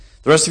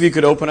The rest of you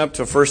could open up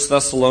to 1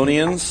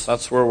 Thessalonians.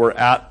 That's where we're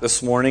at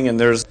this morning, and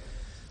there's a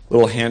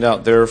little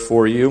handout there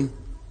for you.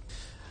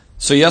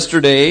 So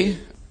yesterday,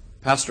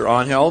 Pastor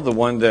Angel, the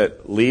one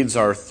that leads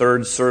our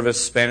third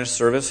service, Spanish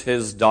service,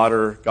 his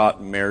daughter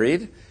got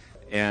married.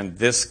 And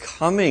this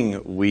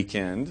coming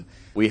weekend,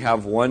 we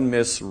have one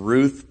Miss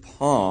Ruth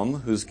Palm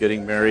who's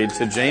getting married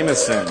to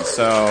Jameson.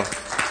 So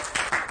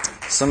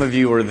some of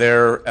you were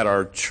there at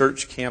our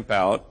church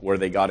campout where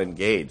they got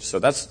engaged. So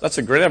that's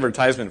a great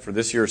advertisement for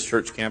this year's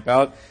church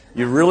campout.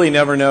 You really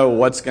never know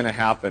what's going to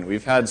happen.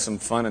 We've had some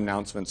fun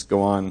announcements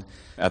go on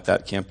at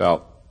that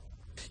campout.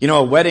 You know,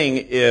 a wedding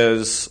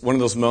is one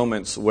of those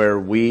moments where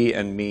we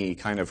and me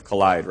kind of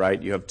collide, right?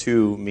 You have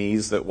two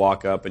me's that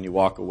walk up and you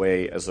walk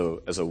away as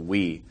a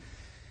we.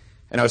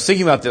 And I was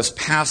thinking about this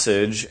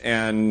passage,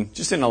 and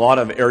just in a lot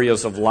of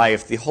areas of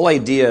life, the whole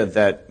idea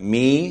that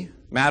me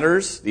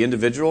matters, the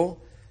individual,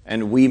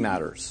 and we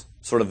matters,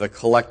 sort of the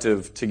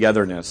collective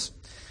togetherness.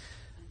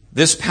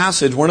 This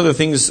passage, one of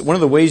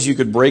the ways you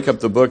could break up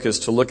the book is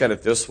to look at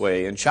it this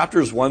way. In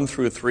chapters 1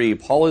 through 3,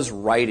 Paul is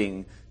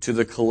writing to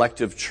the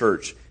collective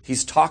church.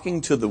 He's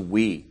talking to the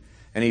we,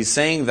 and he's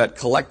saying that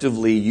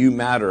collectively you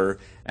matter.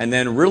 And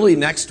then really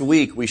next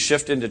week we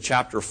shift into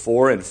chapter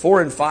 4, and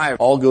 4 and 5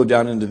 all go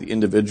down into the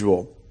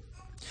individual.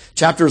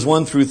 Chapters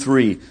 1 through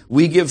 3,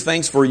 we give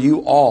thanks for you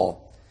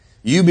all.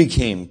 You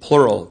became,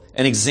 plural,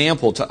 an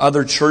example to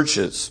other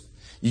churches.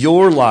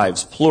 Your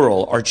lives,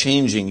 plural, are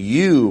changing.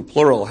 You,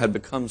 plural, had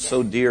become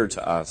so dear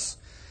to us.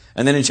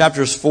 And then in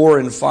chapters 4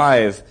 and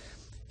 5,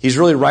 he's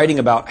really writing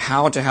about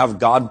how to have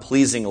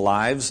God-pleasing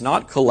lives,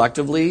 not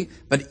collectively,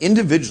 but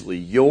individually.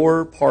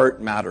 Your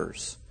part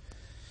matters.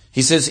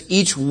 He says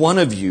each one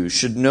of you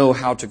should know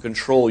how to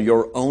control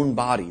your own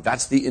body.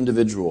 That's the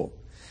individual.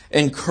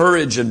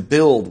 Encourage and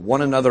build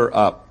one another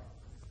up.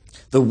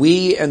 The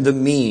we and the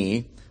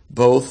me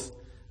both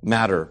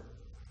matter.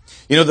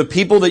 You know, the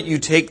people that you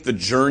take the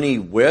journey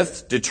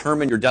with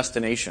determine your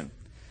destination.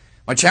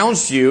 My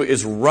challenge to you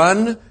is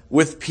run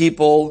with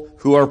people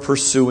who are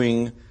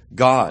pursuing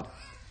God.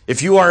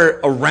 If you are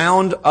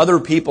around other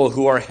people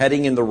who are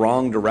heading in the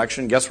wrong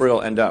direction, guess where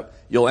you'll end up?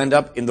 You'll end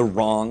up in the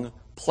wrong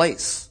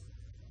place.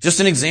 Just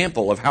an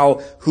example of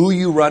who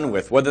you run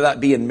with, whether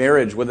that be in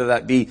marriage, whether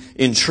that be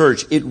in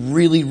church, it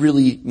really,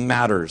 really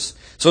matters.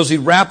 So as we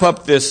wrap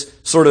up this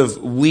sort of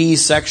we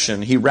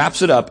section, he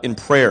wraps it up in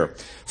prayer.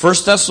 1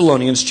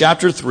 Thessalonians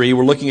chapter 3,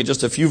 we're looking at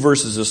just a few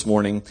verses this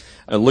morning.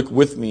 Look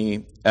with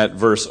me at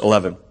verse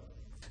 11.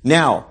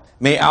 Now,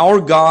 may our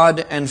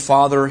God and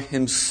Father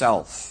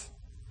himself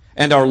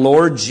and our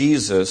Lord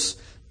Jesus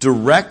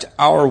direct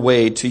our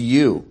way to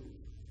you.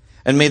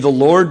 And may the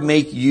Lord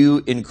make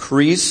you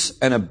increase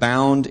and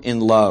abound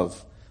in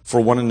love for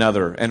one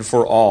another and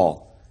for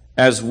all,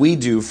 as we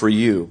do for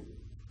you,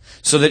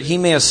 so that he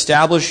may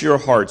establish your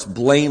hearts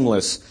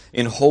blameless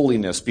in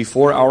holiness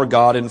before our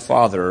God and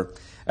Father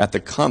at the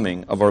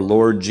coming of our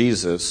Lord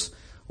Jesus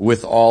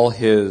with all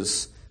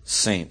his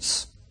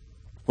saints.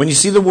 When you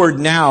see the word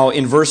now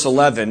in verse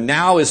 11,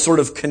 now is sort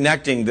of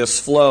connecting this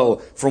flow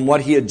from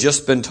what he had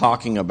just been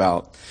talking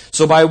about.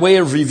 So by way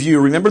of review,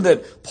 remember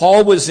that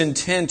Paul was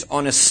intent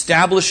on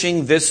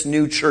establishing this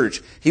new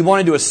church. He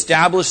wanted to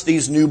establish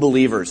these new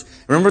believers.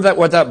 Remember that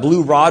what that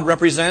blue rod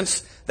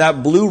represents?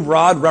 That blue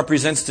rod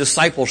represents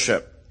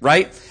discipleship,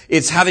 right?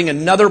 It's having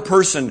another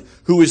person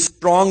who is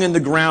strong in the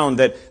ground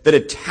that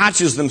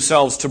attaches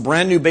themselves to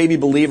brand new baby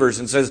believers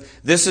and says,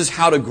 this is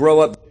how to grow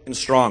up and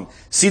strong.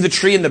 See the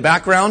tree in the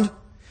background?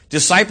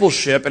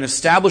 Discipleship and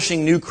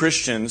establishing new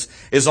Christians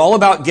is all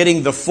about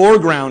getting the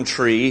foreground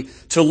tree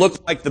to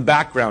look like the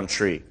background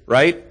tree,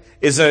 right?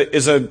 Is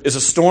a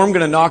storm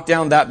going to knock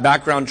down that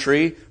background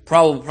tree?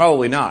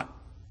 Probably not.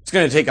 It's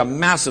going to take a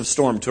massive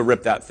storm to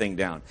rip that thing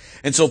down.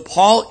 And so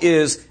Paul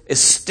is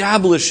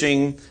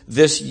establishing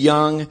this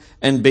young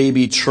and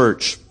baby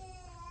church.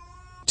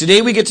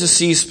 Today we get to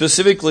see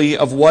specifically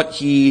of what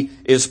he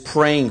is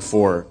praying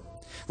for.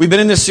 We've been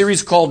in this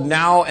series called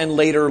Now and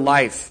Later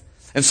Life.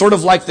 And sort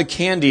of like the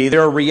candy,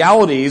 there are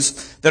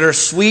realities that are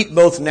sweet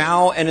both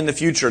now and in the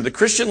future. The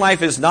Christian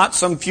life is not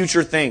some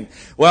future thing.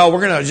 Well,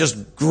 we're going to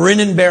just grin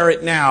and bear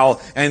it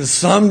now, and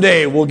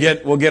someday we'll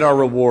get our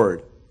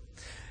reward.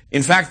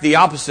 In fact, the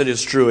opposite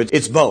is true.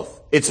 It's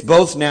both. It's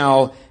both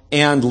now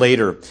and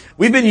later.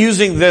 We've been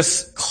using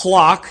this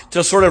clock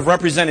to sort of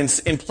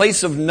represent, in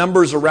place of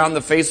numbers around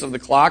the face of the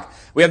clock,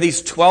 we have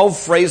these 12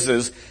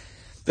 phrases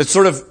that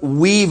sort of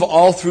weave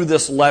all through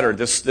this letter,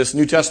 this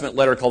New Testament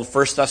letter called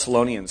 1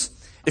 Thessalonians.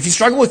 If you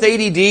struggle with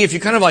ADD, if you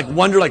kind of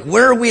wonder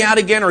where are we at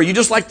again, or you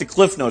just like the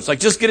Cliff Notes,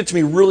 just get it to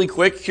me really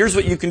quick, here's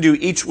what you can do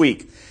each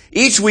week.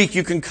 Each week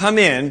you can come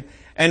in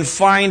and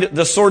find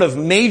the sort of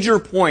major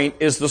point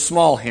is the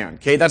small hand,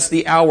 okay? That's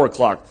the hour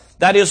clock.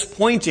 That is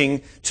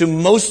pointing to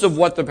most of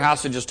what the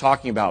passage is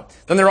talking about.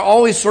 Then there are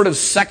always sort of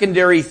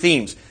secondary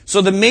themes.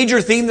 So the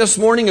major theme this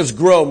morning is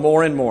grow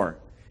more and more.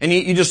 And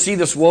you just see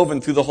this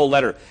woven through the whole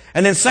letter.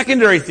 And then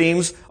secondary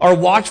themes are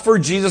watch for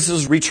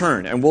Jesus'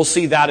 return. And we'll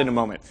see that in a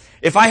moment.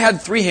 If I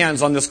had 3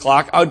 hands on this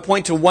clock, I would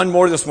point to one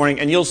more this morning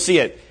and you'll see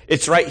it.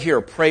 It's right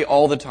here. Pray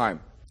all the time.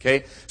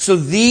 Okay? So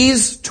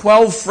these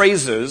 12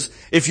 phrases,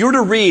 if you were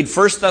to read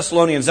 1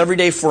 Thessalonians every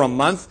day for a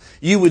month,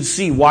 you would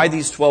see why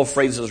these 12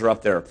 phrases are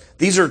up there.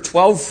 These are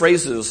 12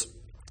 phrases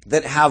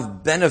that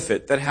have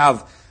benefit, that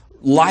have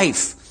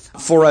life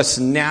for us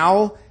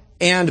now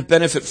and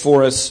benefit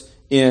for us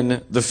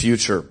in the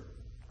future.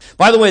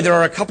 By the way, there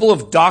are a couple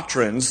of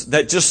doctrines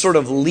that just sort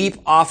of leap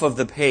off of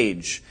the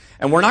page.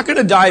 And we're not going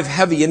to dive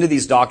heavy into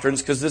these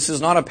doctrines because this is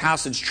not a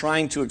passage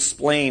trying to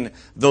explain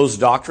those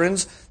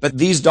doctrines, but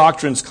these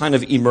doctrines kind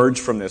of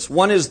emerge from this.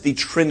 One is the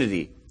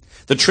Trinity.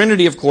 The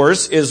Trinity, of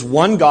course, is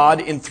one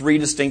God in three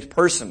distinct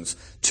persons.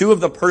 Two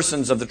of the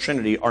persons of the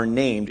Trinity are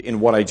named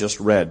in what I just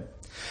read.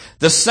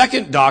 The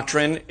second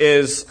doctrine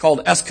is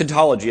called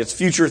eschatology. It's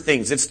future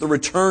things. It's the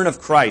return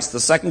of Christ, the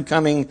second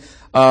coming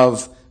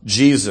of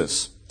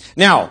Jesus.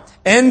 Now,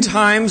 end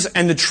times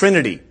and the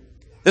Trinity.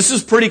 This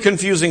is pretty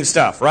confusing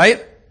stuff,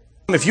 right?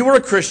 If you were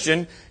a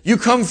Christian, you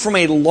come from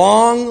a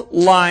long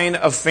line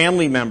of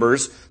family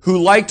members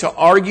who like to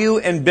argue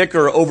and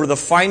bicker over the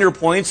finer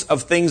points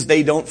of things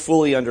they don't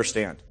fully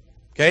understand.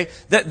 Okay?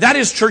 That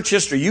is church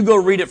history. You go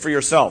read it for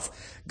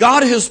yourself.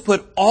 God has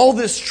put all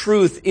this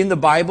truth in the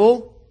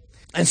Bible,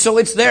 and so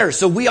it's there.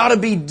 So we ought to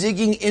be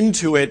digging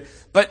into it,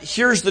 but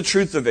here's the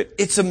truth of it.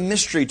 It's a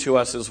mystery to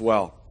us as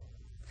well.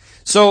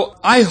 So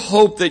I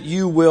hope that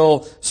you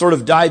will sort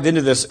of dive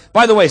into this.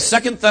 By the way,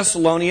 2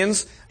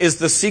 Thessalonians is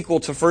the sequel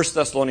to 1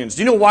 Thessalonians.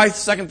 Do you know why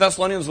 2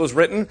 Thessalonians was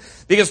written?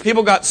 Because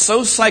people got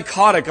so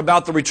psychotic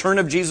about the return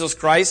of Jesus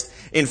Christ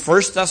in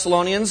 1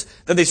 Thessalonians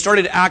that they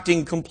started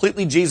acting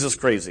completely Jesus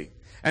crazy.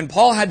 And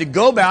Paul had to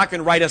go back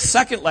and write a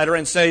second letter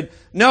and say,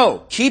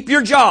 no, keep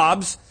your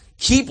jobs.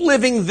 Keep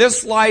living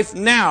this life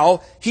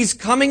now. He's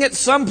coming at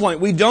some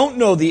point. We don't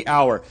know the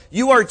hour.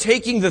 You are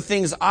taking the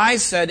things I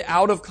said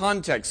out of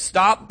context.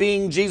 Stop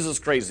being Jesus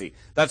crazy.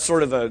 That's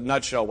sort of a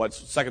nutshell what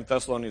 2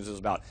 Thessalonians is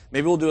about.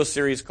 Maybe we'll do a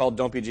series called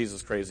Don't Be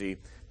Jesus Crazy,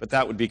 but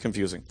that would be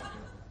confusing.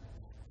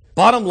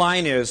 Bottom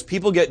line is,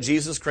 people get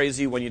Jesus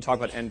crazy when you talk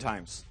about end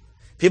times.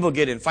 People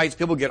get in fights.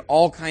 People get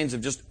all kinds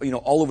of just,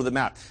 all over the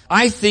map.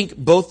 I think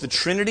both the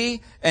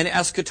Trinity and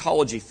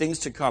eschatology, things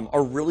to come,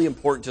 are really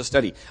important to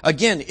study.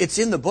 Again, it's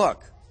in the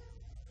book.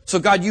 So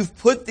God, you've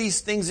put these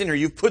things in here.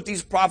 You've put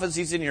these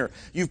prophecies in here.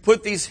 You've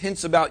put these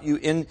hints about you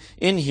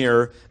in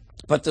here.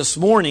 But this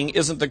morning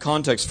isn't the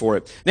context for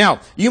it.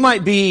 Now, you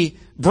might be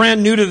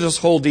brand new to this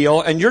whole deal,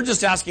 and you're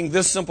just asking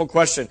this simple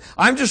question.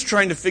 I'm just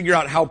trying to figure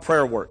out how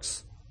prayer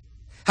works.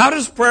 How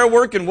does prayer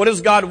work, and what does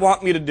God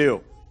want me to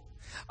do?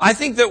 I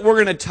think that we're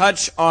going to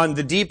touch on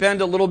the deep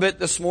end a little bit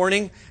this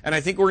morning, and I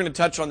think we're going to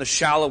touch on the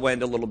shallow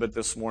end a little bit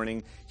this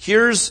morning.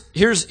 Here's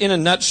in a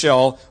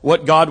nutshell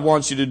what God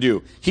wants you to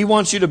do. He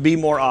wants you to be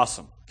more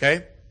awesome,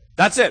 okay?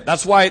 That's it.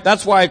 That's why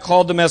I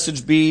called the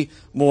message Be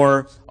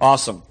More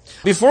Awesome.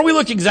 Before we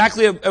look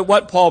exactly at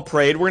what Paul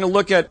prayed, we're going to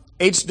look at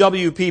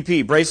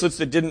HWPP, bracelets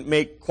that didn't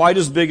make quite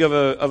as big of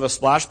a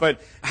splash,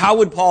 but how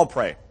would Paul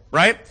pray?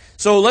 Right?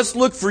 So let's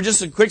look for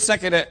just a quick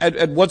second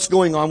at what's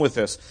going on with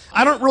this.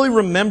 I don't really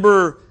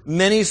remember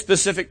many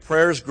specific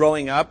prayers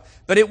growing up,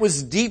 but it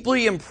was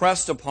deeply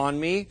impressed upon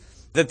me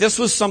that this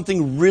was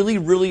something really,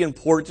 really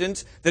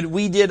important that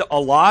we did a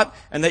lot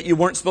and that you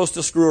weren't supposed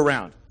to screw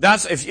around.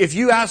 That's, if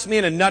you asked me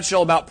in a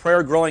nutshell about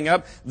prayer growing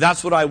up,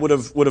 that's what I would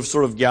have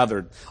sort of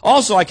gathered.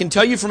 Also, I can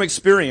tell you from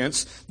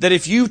experience that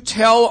if you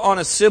tell on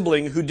a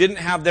sibling who didn't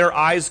have their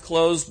eyes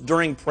closed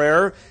during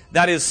prayer,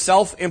 that is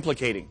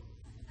self-implicating.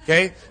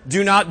 Okay?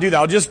 Do not do that.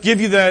 I'll just give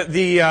you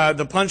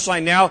the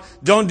punchline now.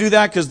 Don't do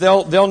that because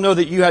they'll know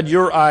that you had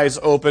your eyes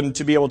open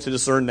to be able to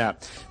discern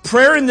that.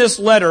 Prayer in this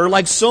letter,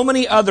 like so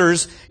many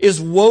others,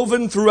 is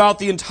woven throughout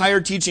the entire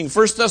teaching.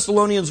 1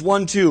 Thessalonians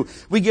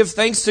 1:2. We give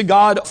thanks to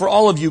God for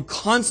all of you,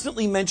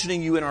 constantly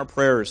mentioning you in our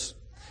prayers.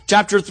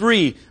 Chapter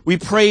 3, we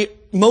pray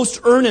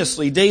most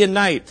earnestly, day and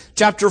night.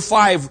 Chapter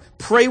 5,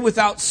 pray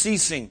without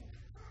ceasing.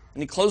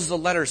 And he closes the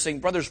letter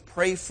saying, brothers,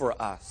 pray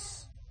for us.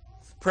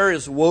 Prayer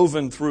is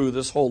woven through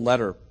this whole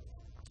letter.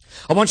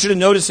 I want you to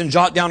notice and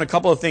jot down a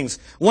couple of things.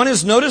 One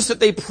is, notice that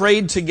they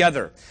prayed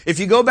together. If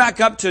you go back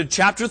up to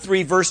chapter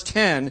 3, verse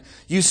 10,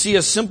 you see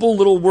a simple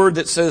little word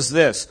that says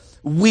this.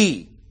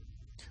 We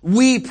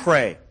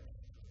pray.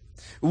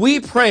 We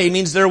pray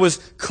means there was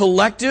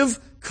collective,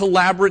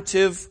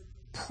 collaborative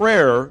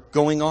prayer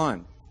going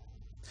on.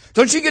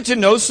 Don't you get to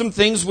know some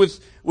things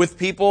with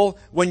people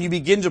when you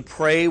begin to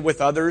pray with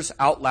others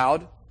out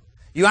loud?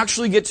 You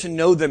actually get to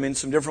know them in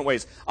some different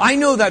ways. I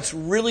know that's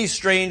really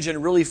strange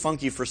and really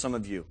funky for some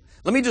of you.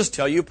 Let me just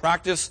tell you,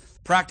 practice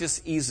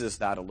eases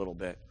that a little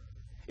bit.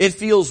 It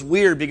feels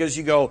weird because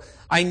you go,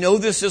 I know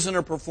this isn't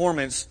a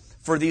performance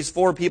for these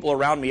 4 people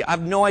around me. I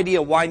have no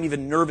idea why I'm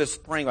even nervous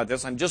praying about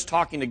this. I'm just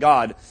talking to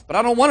God, but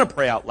I don't want to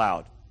pray out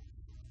loud.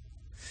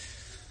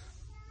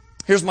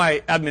 Here's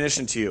my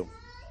admonition to you.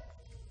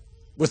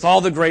 With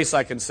all the grace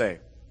I can say,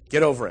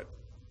 get over it.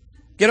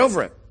 Get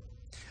over it.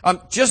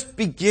 Just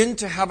begin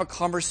to have a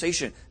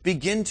conversation.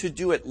 Begin to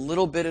do it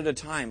little bit at a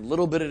time,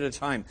 little bit at a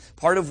time.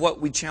 Part of what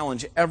we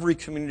challenge every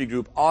community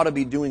group ought to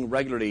be doing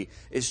regularly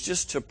is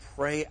just to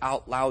pray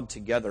out loud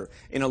together.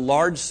 In a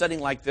large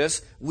setting like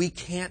this, we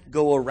can't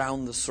go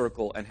around the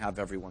circle and have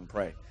everyone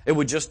pray. It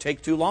would just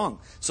take too long.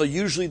 So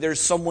usually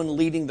there's someone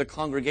leading the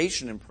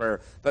congregation in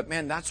prayer. But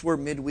man, that's where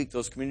midweek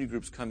those community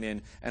groups come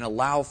in and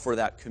allow for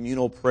that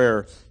communal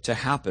prayer to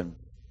happen.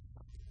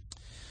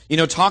 You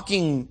know,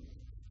 talking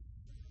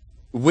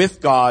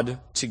with God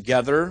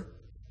together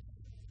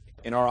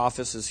in our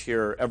offices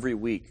here every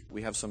week.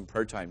 We have some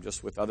prayer time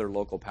just with other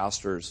local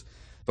pastors.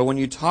 But when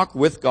you talk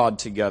with God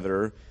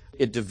together,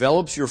 it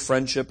develops your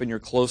friendship and your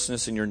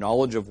closeness and your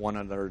knowledge of one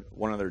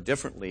another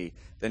differently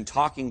than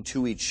talking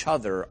to each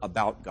other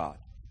about God.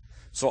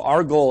 So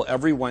our goal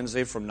every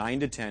Wednesday from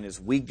 9 to 10 is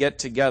we get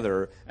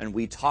together and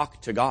we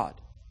talk to God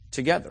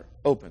together,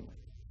 openly.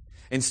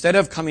 Instead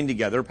of coming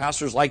together,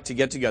 pastors like to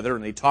get together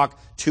and they talk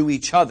to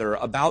each other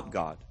about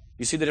God.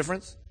 You see the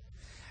difference?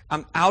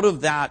 Out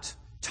of that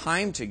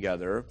time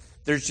together,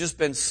 there's just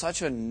been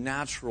such a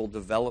natural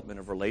development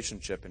of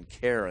relationship and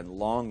care and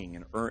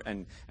longing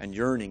and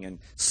yearning and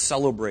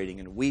celebrating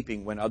and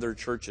weeping when other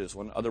churches,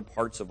 when other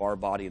parts of our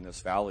body in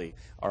this valley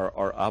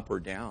are up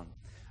or down.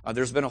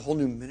 There's been a whole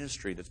new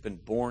ministry that's been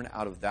born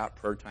out of that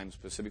prayer time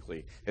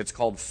specifically. It's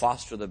called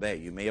Foster the Bay.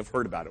 You may have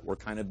heard about it. We're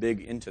kind of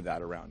big into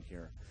that around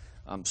here.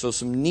 So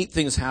some neat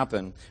things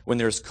happen when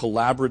there's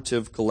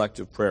collaborative,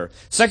 collective prayer.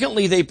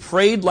 Secondly, they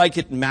prayed like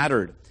it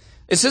mattered.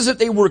 It says that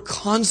they were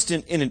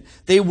constant in it.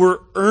 They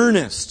were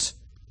earnest.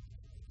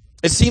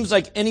 It seems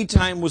like any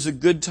time was a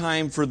good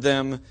time for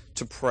them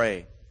to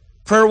pray.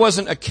 Prayer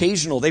wasn't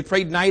occasional. They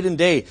prayed night and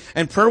day.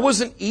 And prayer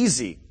wasn't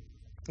easy.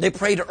 They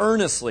prayed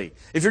earnestly.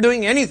 If you're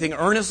doing anything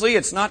earnestly,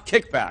 it's not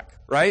kickback,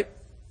 right?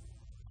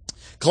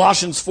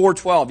 Colossians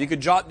 4:12. You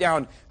could jot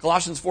down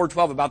Colossians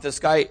 4:12 about this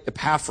guy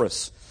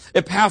Epaphras.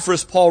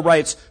 Epaphras, Paul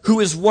writes, who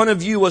is one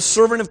of you, a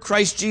servant of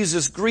Christ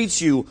Jesus,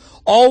 greets you,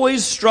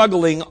 always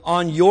struggling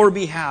on your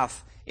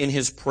behalf in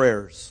his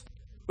prayers.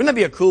 Wouldn't that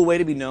be a cool way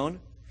to be known?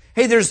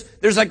 Hey, there's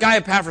that guy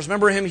Epaphras.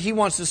 Remember him? He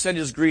wants to send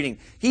his greeting.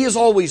 He is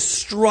always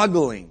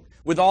struggling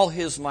with all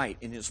his might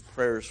in his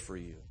prayers for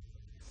you.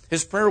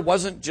 His prayer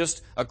wasn't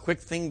just a quick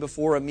thing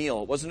before a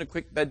meal. It wasn't a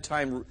quick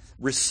bedtime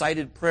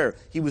recited prayer.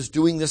 He was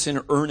doing this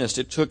in earnest.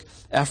 It took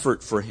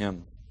effort for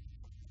him.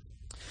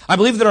 I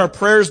believe that our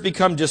prayers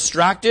become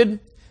distracted,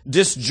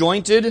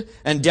 disjointed,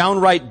 and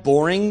downright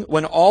boring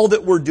when all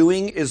that we're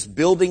doing is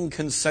building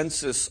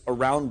consensus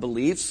around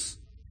beliefs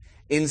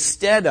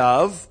instead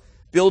of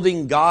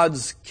building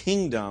God's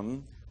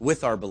kingdom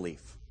with our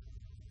belief.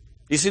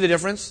 Do you see the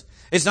difference?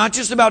 It's not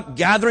just about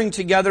gathering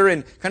together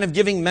and kind of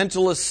giving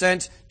mental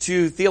assent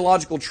to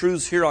theological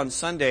truths here on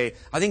Sunday.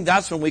 I think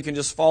that's when we can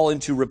just fall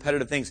into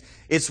repetitive things.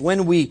 It's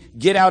when we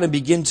get out and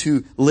begin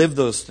to live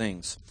those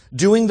things.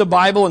 Doing the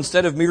Bible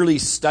instead of merely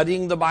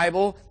studying the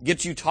Bible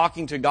gets you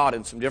talking to God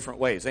in some different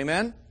ways.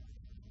 Amen?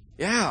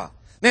 Yeah.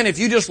 Man, if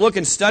you just look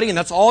and study and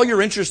that's all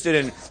you're interested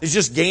in is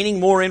just gaining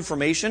more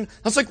information,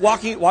 that's like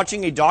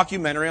watching a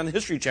documentary on the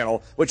History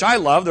Channel, which I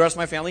love, the rest of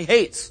my family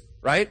hates,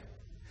 right?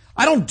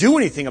 I don't do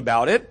anything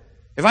about it.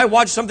 If I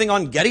watch something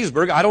on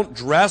Gettysburg, I don't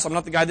dress. I'm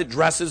not the guy that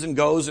dresses and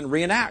goes and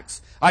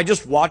reenacts. I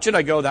just watch it.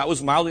 I go, that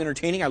was mildly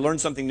entertaining. I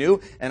learned something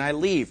new, and I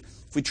leave.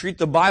 If we treat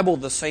the Bible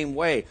the same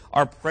way,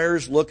 our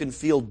prayers look and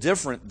feel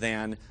different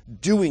than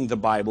doing the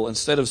Bible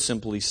instead of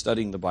simply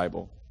studying the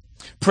Bible.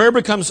 Prayer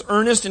becomes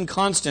earnest and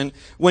constant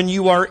when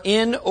you are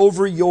in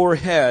over your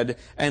head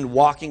and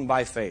walking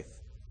by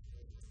faith.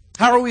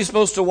 How are we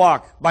supposed to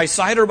walk? By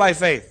sight or by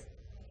faith?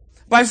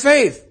 By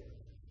faith.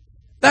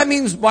 That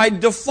means by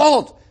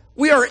default,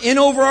 we are in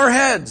over our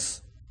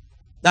heads.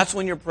 That's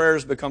when your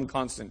prayers become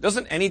constant.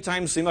 Doesn't any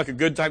time seem like a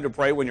good time to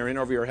pray when you're in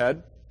over your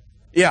head?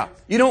 Yeah.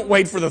 You don't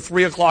wait for the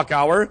 3:00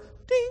 hour.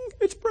 Ding,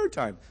 it's prayer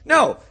time.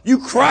 No. You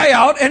cry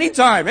out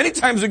anytime.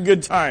 Anytime's a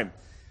good time.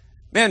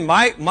 Man,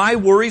 my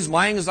worries,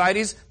 my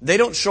anxieties, they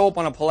don't show up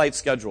on a polite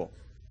schedule.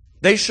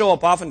 They show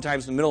up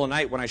oftentimes in the middle of the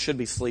night when I should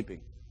be sleeping.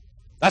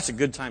 That's a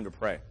good time to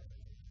pray.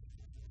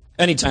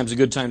 Anytime's a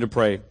good time to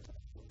pray.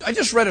 I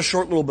just read a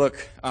short little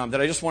book that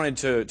I just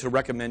wanted to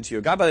recommend to you.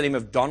 A guy by the name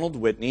of Donald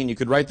Whitney, and you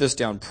could write this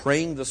down,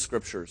 Praying the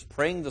Scriptures.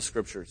 Praying the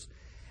Scriptures.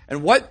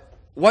 And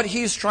what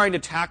he's trying to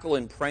tackle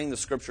in Praying the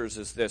Scriptures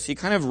is this. He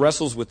kind of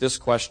wrestles with this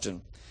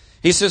question.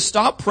 He says,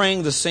 stop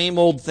praying the same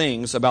old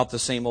things about the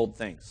same old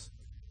things.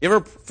 You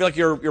ever feel like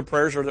your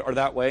prayers are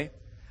that way?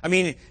 I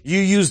mean, you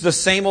use the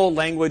same old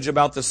language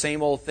about the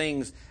same old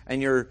things,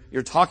 and you're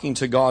talking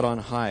to God on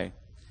high.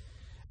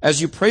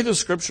 As you pray the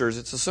Scriptures,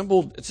 it's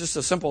just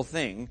a simple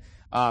thing.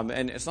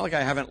 And it's not like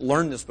I haven't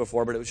learned this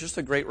before, but it was just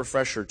a great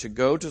refresher to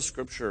go to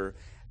Scripture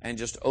and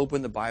just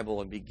open the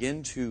Bible and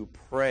begin to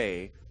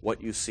pray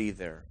what you see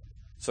there.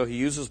 So he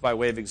uses, by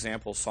way of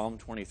example, Psalm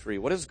 23.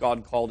 What is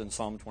God called in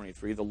Psalm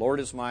 23? The Lord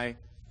is my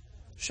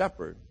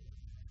shepherd.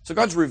 So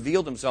God's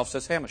revealed himself,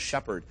 says, hey, I'm a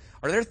shepherd.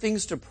 Are there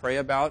things to pray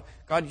about?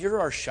 God, you're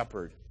our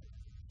shepherd,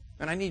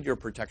 and I need your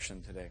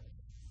protection today.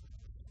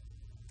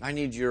 I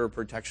need your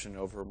protection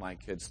over my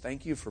kids.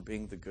 Thank you for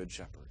being the good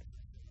shepherd.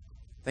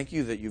 Thank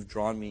you that you've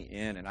drawn me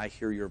in and I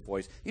hear your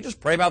voice. You just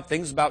pray about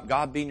things about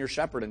God being your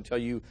shepherd until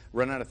you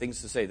run out of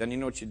things to say. Then you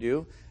know what you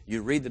do?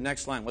 You read the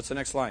next line. What's the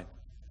next line?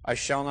 I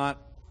shall not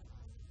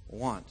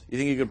want. You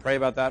think you could pray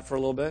about that for a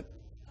little bit?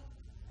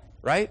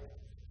 Right?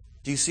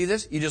 Do you see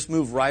this? You just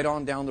move right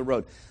on down the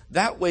road.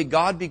 That way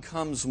God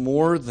becomes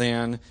more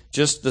than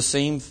just the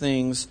same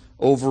things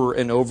over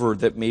and over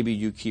that maybe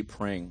you keep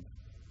praying.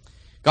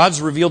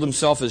 God's revealed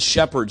himself as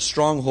shepherd,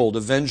 stronghold,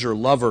 avenger,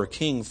 lover,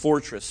 king,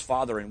 fortress,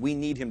 father, and we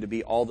need him to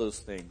be all those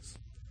things.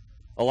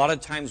 A lot of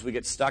times we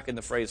get stuck in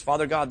the phrase,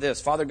 Father God this,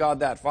 Father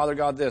God that, Father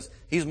God this.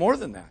 He's more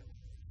than that.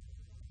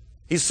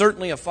 He's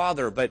certainly a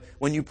father, but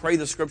when you pray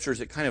the scriptures,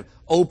 it kind of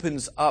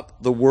opens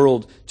up the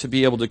world to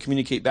be able to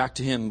communicate back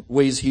to him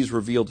ways he's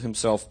revealed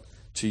himself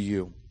to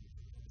you.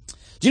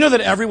 Do you know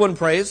that everyone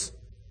prays?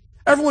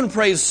 Everyone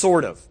prays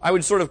sort of. I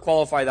would sort of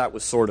qualify that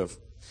with sort of.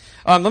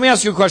 Let me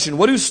ask you a question.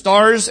 What do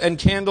stars and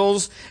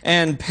candles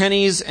and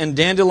pennies and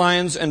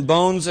dandelions and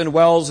bones and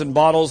wells and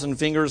bottles and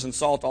fingers and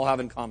salt all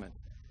have in common?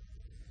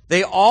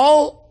 They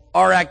all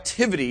are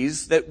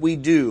activities that we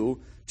do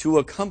to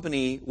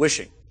accompany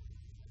wishing.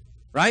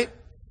 Right?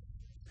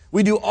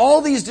 We do all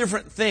these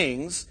different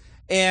things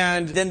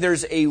and then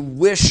there's a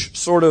wish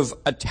sort of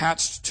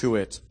attached to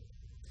it.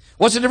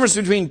 What's the difference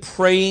between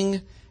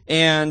praying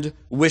and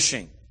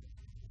wishing?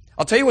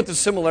 I'll tell you what the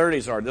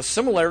similarities are. The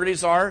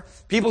similarities are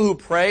people who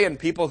pray and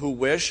people who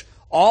wish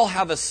all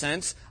have a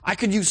sense, I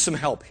could use some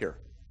help here.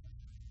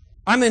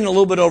 I'm in a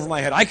little bit over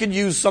my head. I could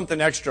use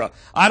something extra.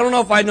 I don't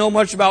know if I know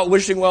much about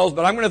wishing wells,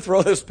 but I'm going to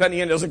throw this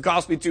penny in. It doesn't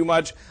cost me too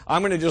much.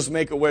 I'm going to just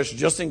make a wish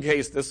just in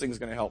case this thing's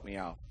going to help me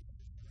out.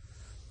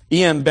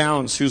 E.M.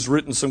 Bounds, who's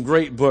written some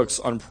great books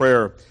on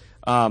prayer,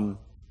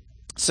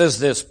 says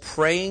this,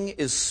 praying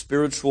is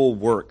spiritual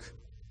work,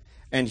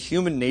 and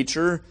human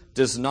nature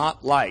does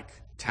not like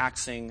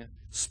taxing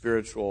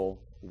spiritual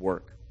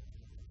work.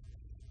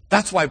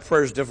 That's why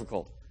prayer is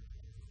difficult.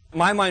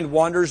 My mind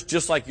wanders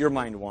just like your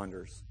mind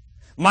wanders.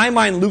 My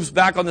mind loops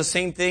back on the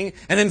same thing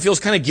and then feels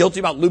kind of guilty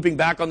about looping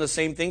back on the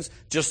same things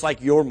just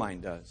like your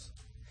mind does.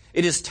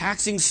 It is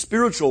taxing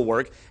spiritual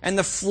work and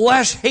the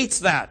flesh hates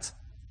that.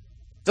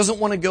 Doesn't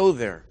want to go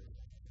there.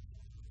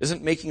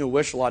 Isn't making a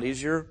wish a lot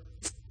easier?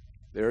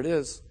 There it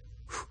is.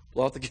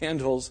 Blow out the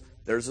candles.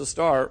 There's a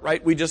star,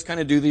 right? We just kind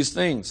of do these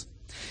things.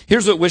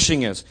 Here's what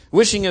wishing is.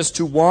 Wishing is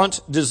to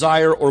want,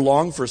 desire, or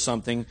long for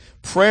something.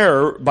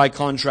 Prayer, by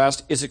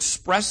contrast, is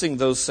expressing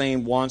those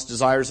same wants,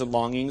 desires, and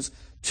longings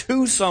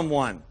to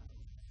someone.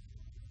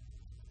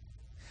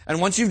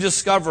 And once you've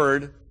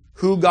discovered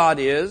who God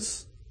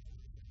is,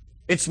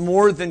 it's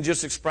more than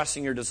just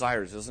expressing your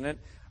desires, isn't it?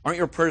 Aren't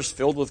your prayers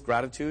filled with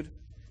gratitude?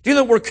 Do you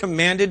know that we're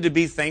commanded to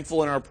be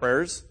thankful in our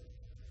prayers?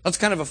 That's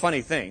kind of a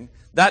funny thing.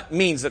 That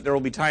means that there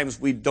will be times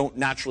we don't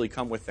naturally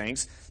come with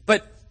thanks.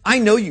 But I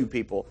know you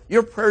people.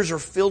 Your prayers are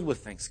filled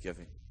with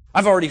thanksgiving.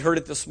 I've already heard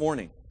it this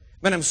morning.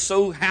 Man, I'm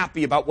so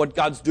happy about what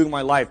God's doing in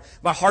my life.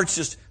 My heart's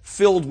just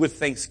filled with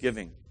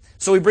thanksgiving.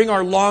 So we bring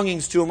our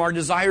longings to Him, our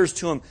desires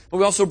to Him, but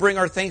we also bring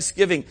our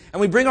thanksgiving, and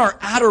we bring our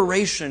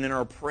adoration and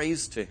our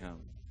praise to Him.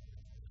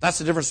 That's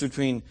the difference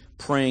between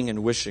praying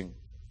and wishing.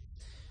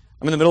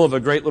 I'm in the middle of a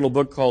great little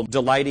book called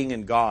Delighting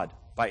in God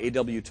by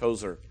A.W.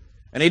 Tozer.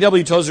 And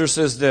A.W. Tozer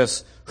says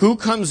this, who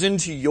comes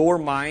into your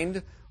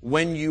mind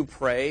when you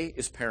pray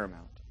is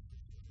paramount.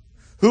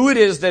 Who it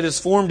is that is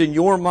formed in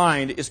your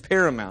mind is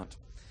paramount.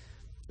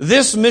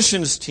 This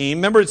missions team,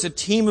 remember it's a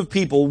team of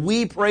people,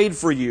 we prayed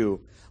for you,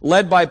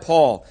 led by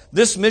Paul.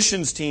 This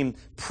missions team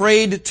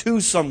prayed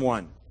to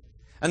someone.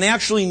 And they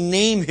actually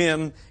name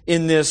him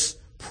in this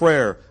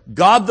prayer.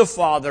 God the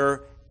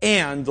Father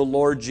and the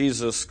Lord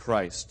Jesus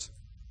Christ.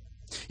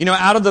 You know,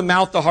 out of the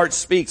mouth the heart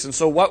speaks. And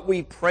so what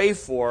we pray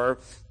for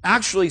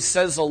actually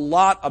says a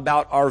lot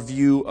about our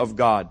view of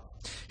God.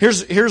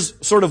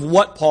 Here's sort of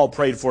what Paul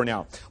prayed for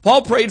now.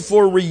 Paul prayed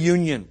for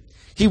reunion.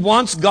 He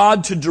wants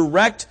God to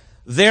direct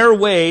their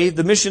way,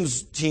 the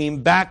missions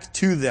team, back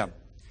to them.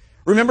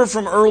 Remember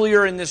from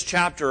earlier in this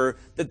chapter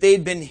that they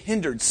had been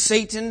hindered.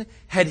 Satan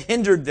had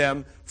hindered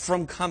them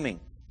from coming.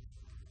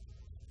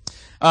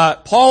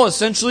 Paul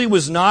essentially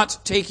was not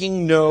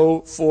taking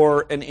no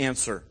for an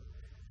answer.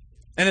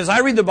 And as I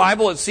read the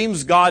Bible, it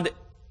seems God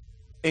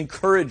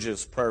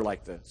encourages prayer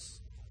like this.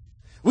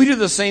 We do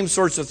the same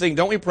sorts of thing.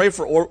 Don't we pray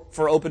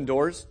for open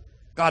doors?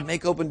 God,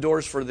 make open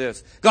doors for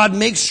this. God,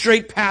 make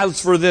straight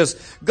paths for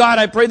this. God,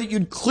 I pray that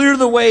you'd clear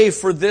the way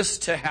for this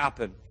to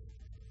happen.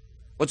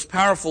 What's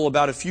powerful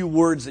about a few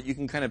words that you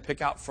can kind of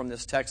pick out from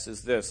this text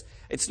is this.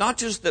 It's not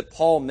just that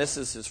Paul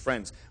misses his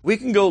friends. We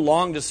can go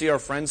long to see our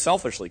friends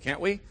selfishly,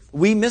 can't we?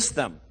 We miss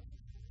them.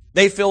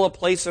 They fill a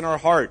place in our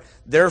heart.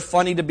 They're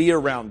funny to be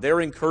around.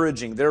 They're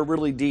encouraging. They're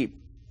really deep.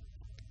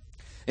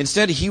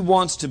 Instead, he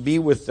wants to be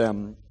with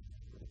them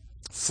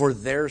for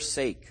their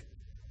sake,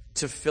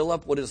 to fill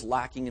up what is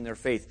lacking in their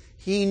faith.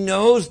 He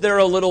knows they're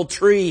a little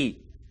tree.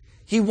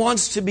 He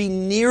wants to be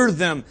near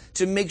them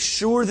to make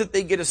sure that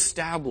they get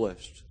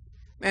established.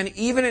 Man,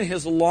 even in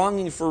his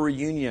longing for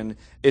reunion,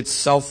 it's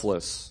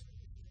selfless.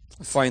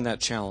 I find that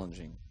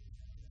challenging.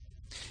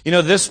 You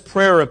know, this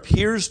prayer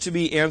appears to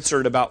be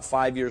answered about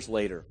 5 years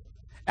later.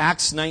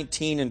 Acts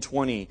 19 and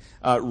 20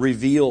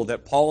 reveal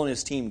that Paul and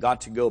his team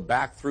got to go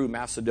back through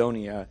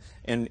Macedonia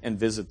and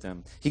visit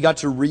them. He got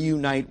to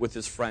reunite with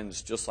his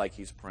friends just like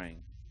he's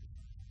praying.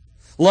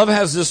 Love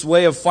has this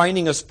way of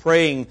finding us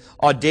praying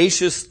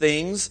audacious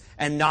things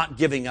and not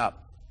giving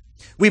up.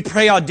 We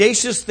pray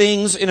audacious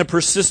things in a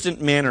persistent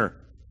manner.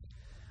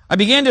 I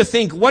began to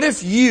think, what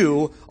if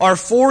you are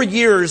 4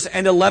 years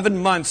and 11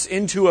 months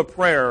into a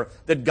prayer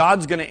that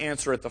God's going to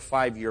answer at the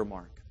 5-year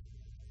mark?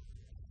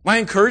 My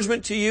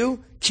encouragement to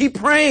you, keep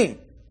praying.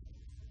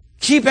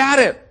 Keep at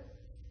it.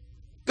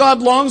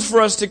 God longs for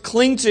us to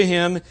cling to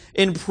Him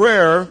in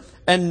prayer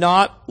and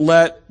not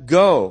let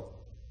go.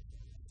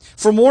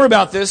 For more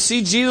about this,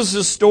 see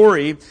Jesus'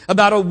 story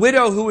about a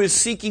widow who is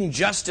seeking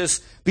justice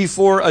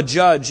before a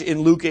judge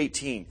in Luke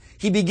 18.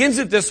 He begins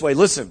it this way.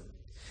 Listen.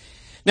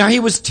 Now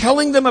he was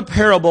telling them a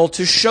parable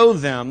to show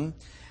them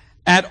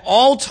at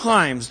all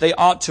times they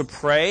ought to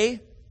pray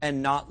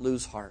and not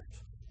lose heart.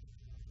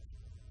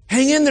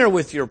 Hang in there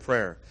with your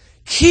prayer.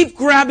 Keep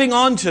grabbing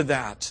onto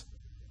that.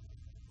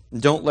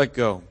 Don't let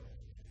go.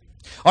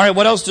 All right,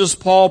 what else does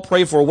Paul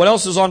pray for? What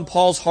else is on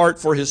Paul's heart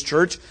for his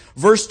church?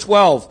 Verse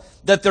 12,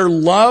 that their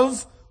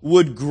love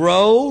would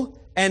grow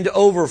and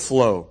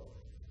overflow.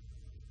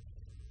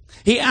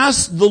 He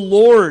asked the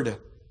Lord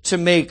to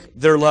make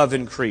their love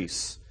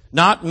increase,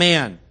 not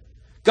man.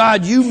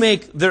 God, you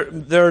make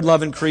their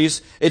love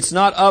increase. It's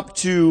not up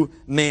to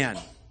man.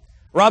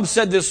 Rob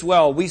said this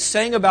well. We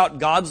sang about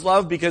God's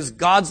love because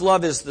God's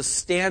love is the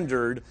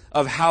standard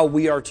of how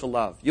we are to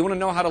love. You want to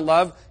know how to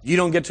love? You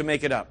don't get to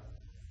make it up.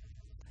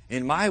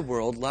 In my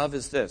world, love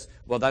is this.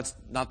 Well, that's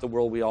not the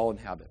world we all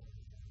inhabit.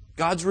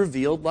 God's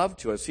revealed love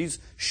to us. He's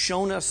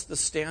shown us the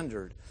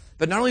standard.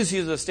 But not only is He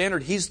the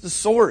standard, He's the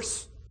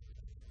source.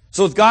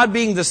 So with God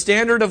being the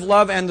standard of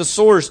love and the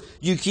source,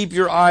 you keep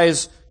your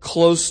eyes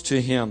close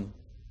to Him.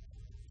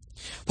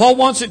 Paul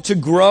wants it to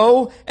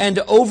grow and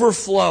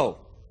overflow.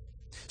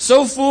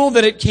 So full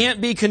that it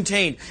can't be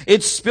contained.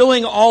 It's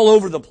spilling all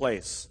over the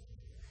place.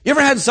 You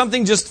ever had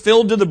something just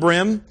filled to the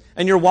brim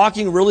and you're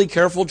walking really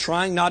careful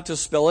trying not to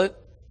spill it?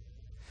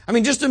 I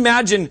mean, just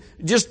imagine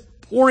just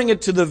pouring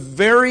it to the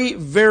very,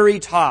 very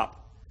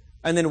top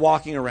and then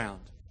walking around.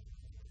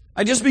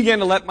 I just began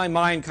to let my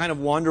mind kind of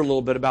wander a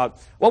little bit about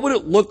what would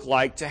it look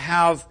like to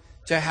have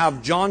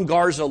John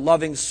Garza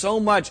loving so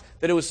much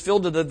that it was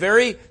filled to the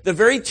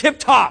very tip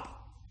top.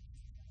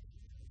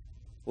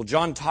 Well,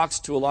 John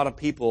talks to a lot of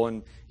people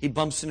and he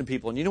bumps into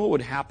people. And you know what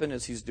would happen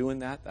as he's doing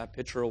that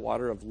pitcher of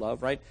water of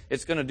love, right?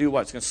 It's going to do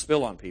what? It's going to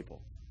spill on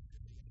people.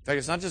 In fact,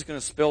 it's not just going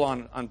to spill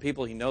on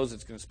people he knows.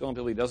 It's going to spill on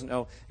people he doesn't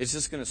know. It's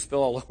just going to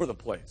spill all over the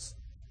place.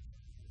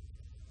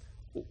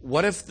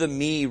 What if the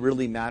me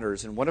really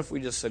matters? And what if we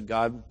just said,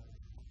 God,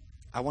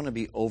 I want to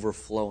be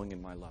overflowing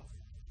in my love.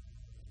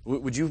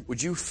 Would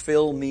you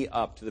fill me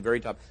up to the very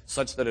top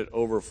such that it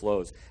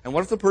overflows? And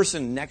what if the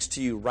person next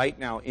to you right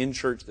now in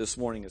church this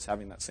morning is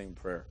having that same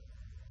prayer?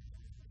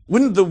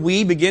 Wouldn't the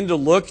we begin to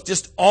look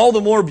just all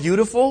the more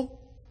beautiful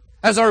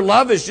as our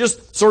love is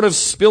just sort of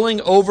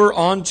spilling over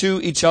onto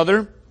each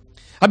other?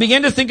 I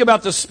began to think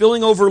about the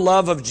spilling over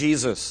love of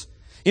Jesus.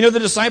 You know, the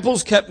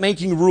disciples kept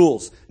making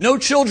rules. No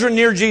children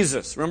near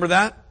Jesus. Remember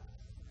that?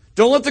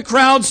 Don't let the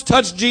crowds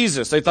touch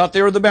Jesus. They thought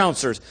they were the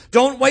bouncers.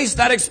 Don't waste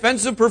that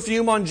expensive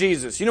perfume on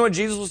Jesus. You know what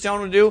Jesus was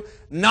telling them to do?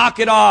 Knock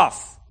it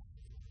off.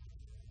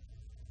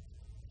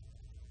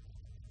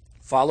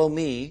 Follow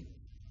me,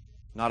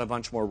 not a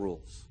bunch more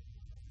rules.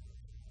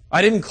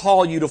 I didn't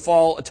call you to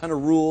follow a ton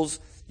of rules.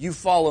 You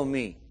follow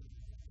me.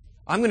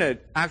 I'm going to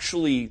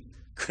actually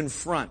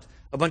confront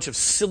a bunch of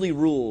silly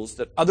rules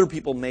that other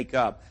people make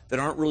up that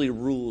aren't really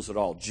rules at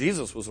all.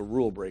 Jesus was a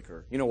rule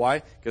breaker. You know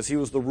why? Because He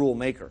was the rule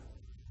maker,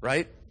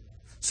 right?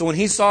 So when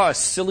He saw a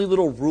silly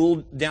little rule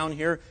down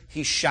here,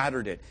 He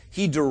shattered it.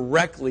 He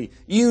directly,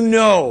 you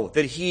know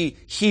that He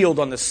healed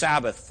on the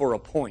Sabbath for a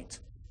point,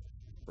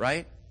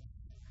 right?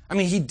 I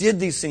mean, He did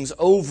these things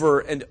over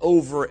and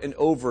over and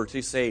over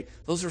to say,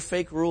 those are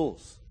fake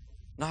rules.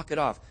 Knock it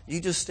off. You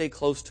just stay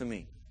close to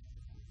me.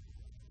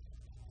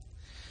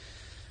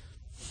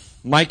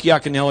 Mike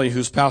Iaconelli,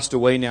 who's passed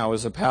away now,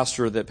 is a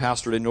pastor that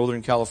pastored in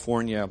Northern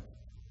California.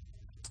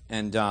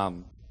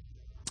 And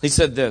he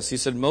said this. He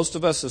said, most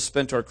of us have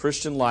spent our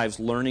Christian lives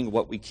learning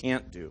what we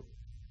can't do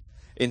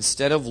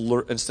instead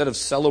of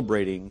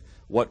celebrating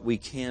what we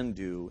can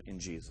do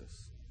in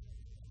Jesus.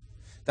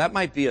 That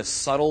might be a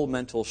subtle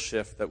mental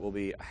shift that will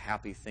be a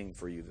happy thing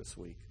for you this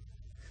week.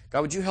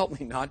 God, would you help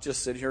me not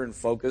just sit here and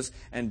focus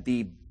and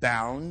be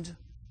bound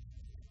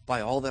by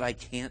all that I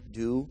can't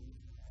do,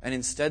 and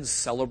instead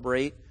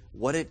celebrate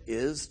what it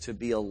is to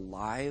be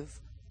alive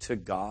to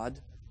God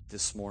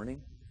this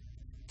morning?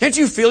 Can't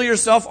you feel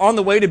yourself on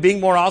the way to being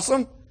more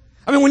awesome?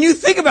 I mean, when you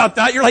think about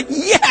that, you're like,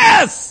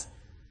 yes!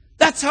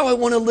 That's how I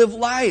want to live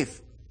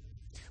life.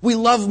 We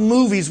love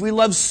movies, we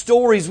love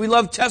stories, we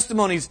love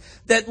testimonies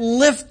that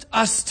lift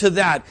us to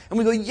that. And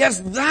we go, yes,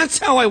 that's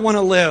how I want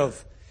to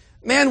live.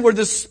 Man, where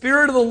the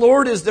Spirit of the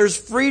Lord is, there's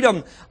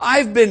freedom.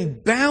 I've been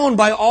bound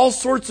by all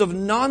sorts of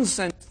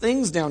nonsense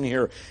things down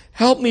here.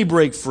 Help me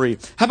break free.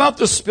 How about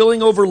the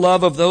spilling over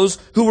love of those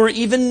who were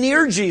even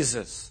near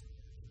Jesus?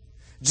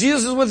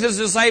 Jesus is with his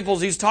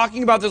disciples. He's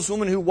talking about this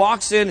woman who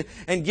walks in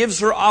and gives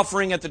her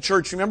offering at the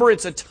church. Remember,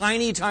 it's a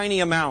tiny,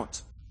 tiny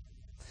amount.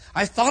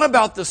 I thought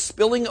about the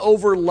spilling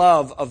over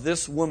love of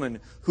this woman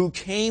who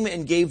came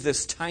and gave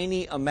this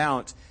tiny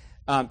amount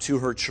to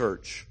her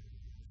church.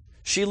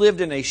 She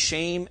lived in a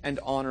shame and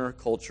honor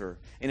culture.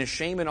 In a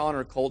shame and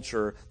honor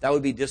culture, that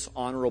would be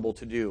dishonorable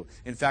to do.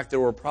 In fact, there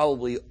were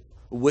probably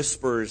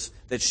whispers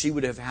that she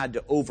would have had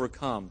to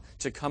overcome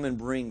to come and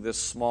bring this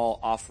small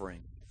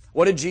offering.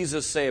 What did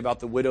Jesus say about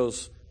the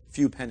widow's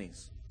few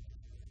pennies?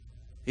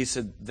 He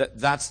said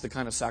that's the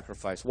kind of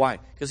sacrifice. Why?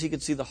 Because he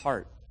could see the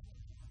heart.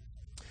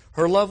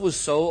 Her love was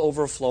so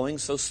overflowing,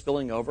 so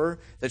spilling over,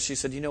 that she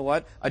said, you know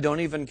what? I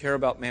don't even care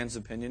about man's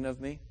opinion of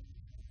me.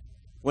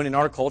 When in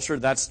our culture,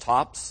 that's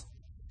tops.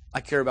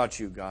 I care about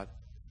you, God.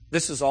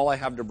 This is all I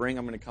have to bring.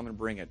 I'm going to come and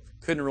bring it.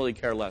 Couldn't really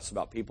care less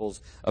about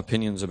people's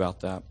opinions about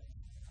that.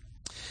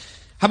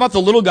 How about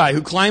the little guy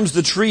who climbs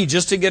the tree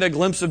just to get a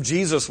glimpse of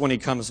Jesus when he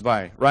comes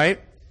by, right?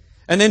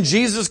 And then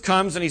Jesus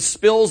comes and he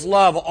spills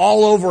love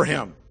all over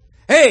him.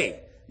 Hey,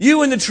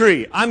 you in the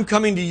tree, I'm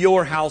coming to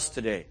your house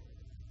today.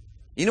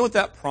 You know what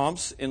that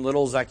prompts in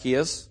little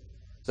Zacchaeus?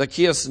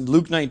 Zacchaeus, in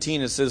Luke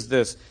 19, it says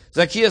this.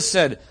 Zacchaeus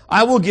said,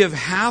 I will give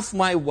half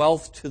my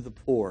wealth to the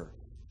poor.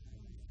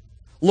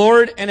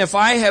 Lord, and if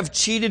I have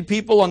cheated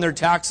people on their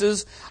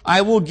taxes,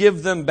 I will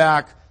give them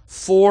back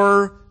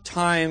 4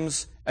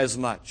 times as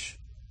much.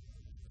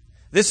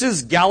 This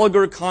is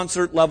Gallagher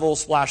concert level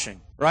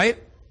splashing,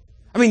 right?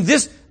 I mean,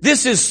 this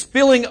is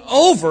spilling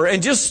over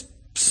and just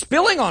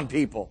spilling on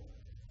people.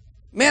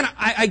 Man,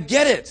 I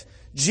get it.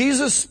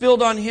 Jesus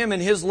spilled on him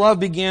and his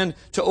love began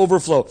to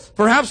overflow.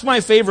 Perhaps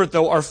my favorite,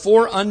 though, are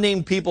 4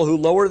 unnamed people who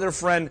lower their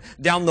friend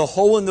down the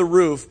hole in the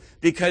roof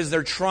because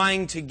they're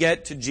trying to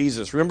get to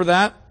Jesus. Remember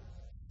that?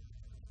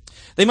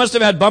 They must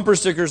have had bumper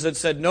stickers that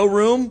said, no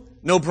room,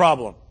 no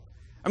problem.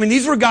 I mean,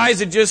 these were guys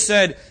that just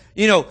said,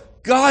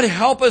 God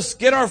help us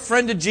get our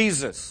friend to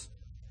Jesus.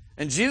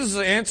 And Jesus'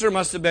 answer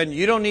must have been,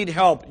 you don't need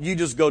help, you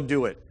just go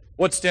do it.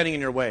 What's standing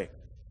in your way?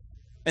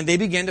 And they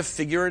began to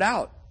figure it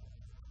out.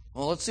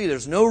 Well, let's see,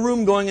 there's no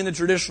room going in the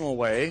traditional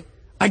way.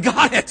 I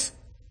got it.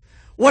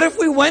 What if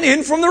we went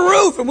in from the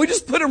roof and we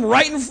just put him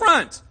right in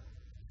front?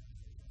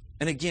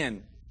 And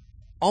again,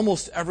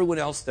 almost everyone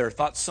else there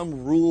thought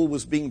some rule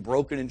was being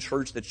broken in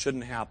church that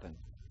shouldn't happen.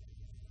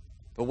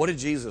 But what did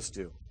Jesus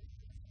do?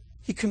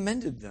 He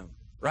commended them,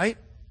 right?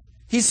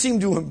 He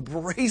seemed to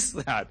embrace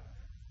that.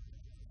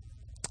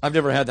 I've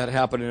never had that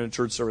happen in a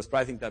church service, but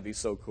I think that'd be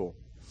so cool.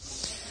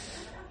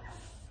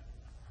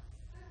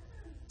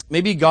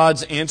 Maybe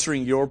God's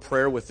answering your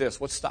prayer with this.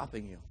 What's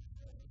stopping you?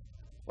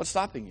 What's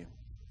stopping you?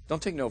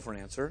 Don't take no for an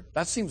answer.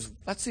 That seems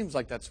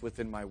like that's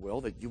within my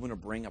will, that you want to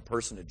bring a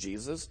person to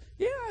Jesus.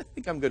 Yeah, I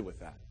think I'm good with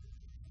that.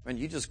 And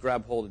you just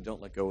grab hold and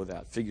don't let go of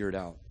that. Figure it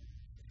out.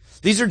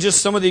 These are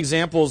just some of the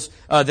examples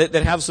that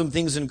have some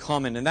things in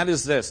common, and that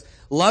is this.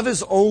 Love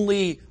is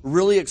only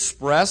really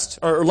expressed,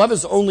 or love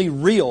is only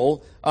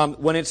real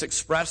when it's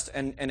expressed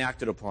and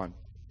acted upon.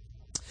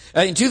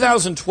 In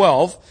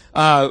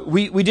 2012,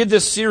 we did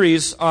this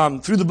series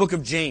through the book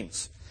of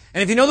James.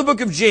 And if you know the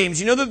book of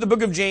James, you know that the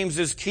book of James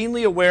is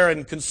keenly aware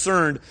and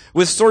concerned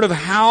with sort of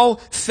how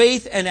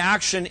faith and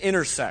action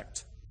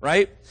intersect,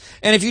 right?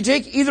 And if you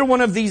take either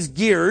one of these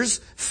gears,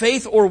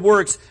 faith or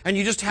works, and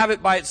you just have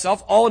it by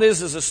itself, all it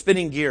is a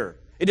spinning gear.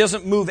 It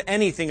doesn't move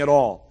anything at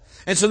all.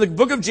 And so the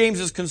book of James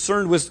is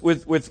concerned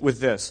with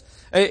this.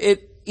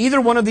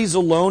 Either one of these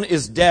alone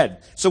is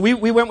dead. So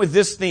we went with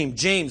this theme,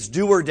 James,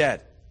 do or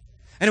dead.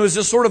 And it was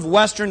this sort of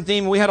Western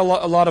theme. We had a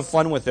lot of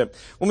fun with it.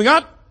 When we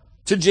got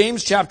to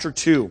James chapter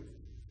 2,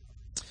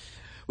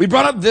 we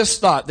brought up this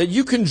thought, that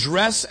you can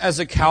dress as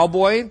a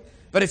cowboy,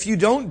 but if you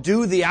don't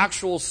do the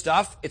actual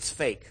stuff, it's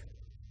fake.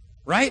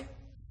 Right?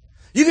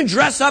 You can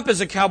dress up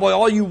as a cowboy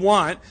all you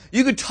want.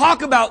 You can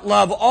talk about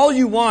love all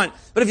you want.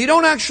 But if you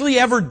don't actually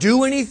ever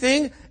do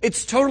anything,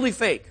 it's totally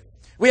fake.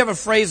 We have a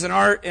phrase in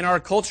our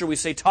culture, we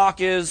say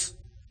talk is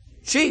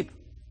cheap.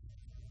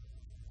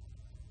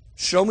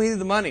 Show me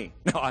the money.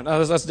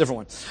 No, that's a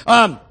different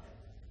one.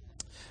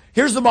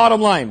 Here's the bottom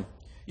line.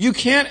 You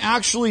can't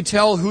actually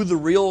tell who the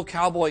real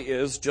cowboy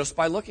is just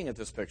by looking at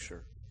this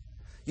picture.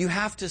 You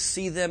have to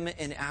see them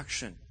in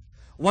action.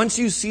 Once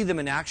you see them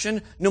in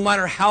action, no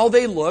matter how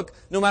they look,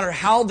 no matter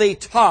how they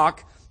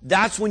talk,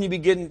 that's when you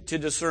begin to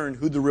discern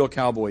who the real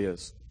cowboy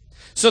is.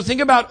 So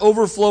think about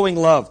overflowing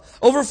love.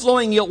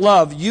 Overflowing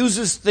love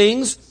uses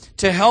things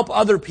to help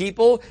other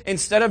people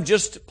instead of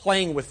just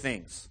playing with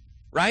things.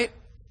 Right?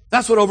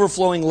 That's what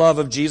overflowing love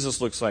of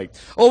Jesus looks like.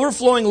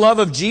 Overflowing love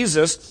of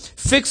Jesus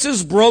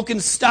fixes broken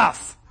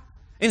stuff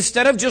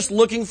instead of just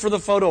looking for the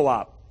photo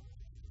op.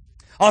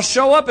 I'll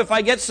show up if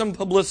I get some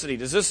publicity.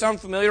 Does this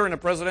sound familiar in a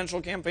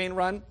presidential campaign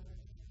run?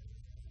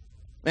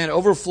 Man,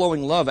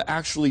 overflowing love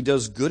actually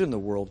does good in the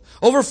world.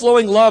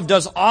 Overflowing love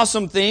does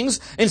awesome things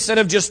instead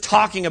of just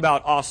talking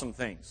about awesome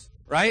things,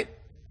 right?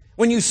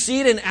 When you see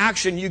it in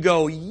action, you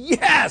go,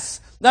 yes,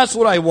 that's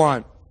what I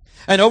want.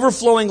 And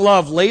overflowing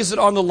love lays it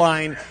on the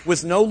line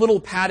with no little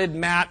padded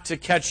mat to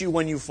catch you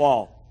when you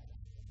fall.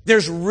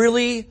 There's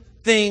really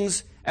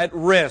things at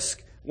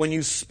risk when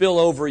you spill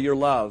over your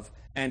love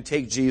and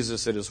take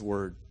Jesus at His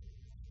word.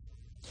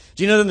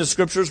 Do you know that in the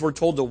Scriptures we're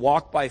told to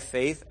walk by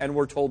faith and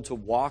we're told to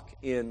walk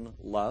in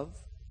love?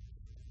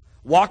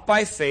 Walk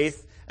by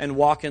faith and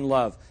walk in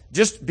love.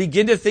 Just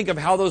begin to think of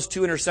how those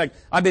two intersect.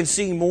 I've been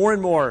seeing more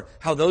and more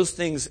how those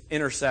things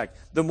intersect.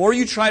 The more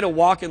you try to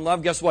walk in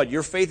love, guess what?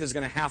 Your faith is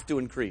going to have to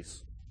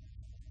increase.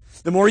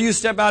 The more you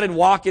step out and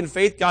walk in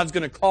faith, God's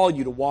going to call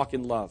you to walk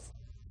in love.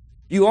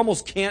 You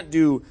almost can't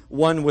do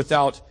one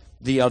without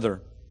the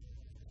other.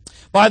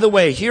 By the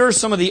way, here are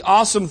some of the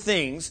awesome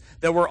things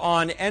that were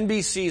on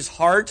NBC's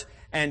Heart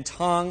and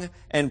Tongue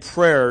and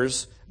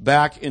Prayers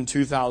back in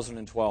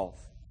 2012.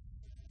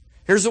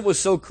 Here's what was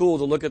so cool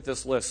to look at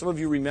this list. Some of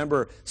you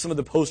remember some of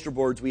the poster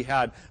boards we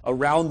had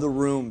around the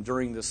room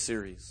during this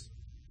series.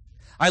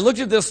 I looked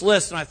at this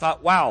list and I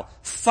thought, wow,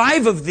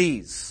 5 of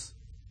these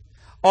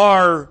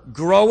are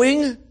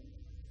growing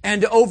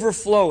and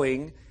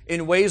overflowing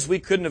in ways we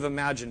couldn't have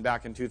imagined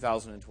back in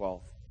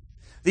 2012.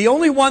 The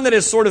only one that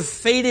has sort of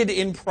faded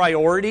in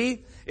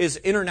priority is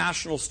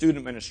international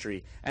student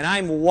ministry. And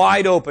I'm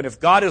wide open. If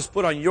God has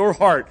put on your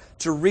heart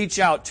to reach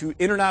out to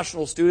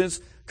international students,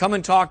 come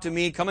and talk to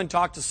me, come and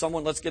talk to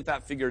someone, let's get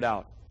that figured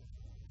out.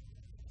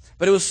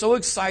 But it was so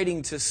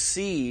exciting to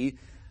see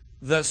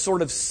the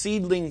sort of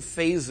seedling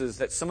phases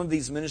that some of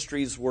these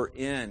ministries were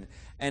in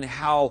and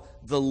how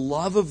the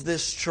love of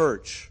this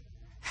church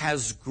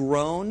has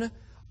grown,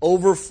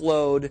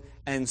 overflowed,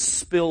 and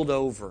spilled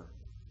over.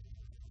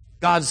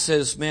 God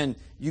says, man,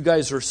 you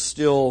guys are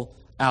still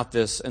at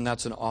this, and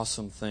that's an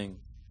awesome thing.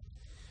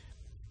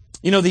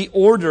 You know, the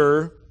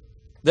order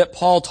that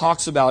Paul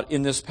talks about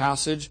in this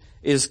passage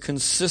is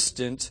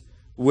consistent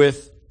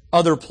with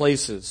other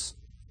places.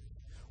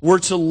 We're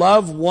to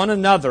love one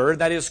another,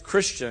 that is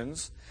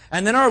Christians,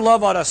 and then our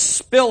love ought to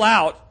spill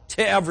out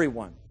to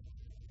everyone.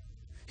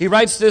 He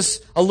writes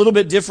this a little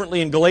bit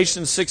differently in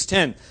Galatians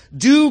 6:10.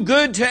 Do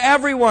good to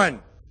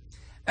everyone,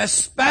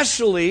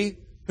 especially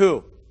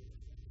who?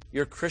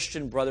 Your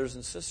Christian brothers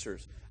and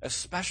sisters,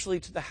 especially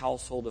to the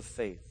household of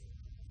faith.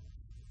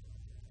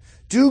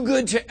 Do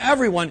good to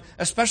everyone,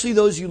 especially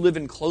those you live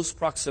in close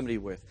proximity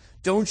with.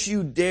 Don't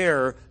you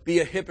dare be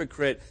a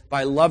hypocrite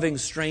by loving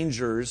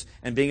strangers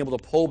and being able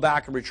to pull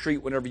back and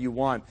retreat whenever you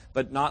want,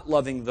 but not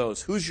loving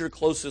those. Who's your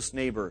closest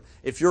neighbor?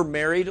 If you're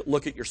married,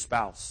 look at your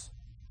spouse.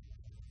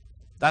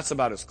 That's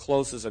about as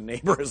close as a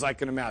neighbor as I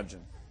can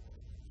imagine.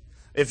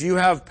 If you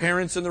have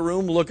parents in the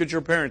room, look at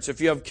your parents.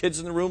 If you have kids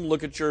in the room,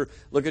 look at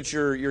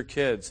your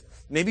kids.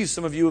 Maybe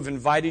some of you have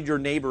invited your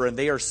neighbor and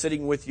they are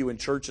sitting with you in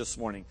church this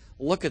morning.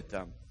 Look at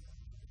them.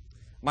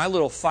 My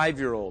little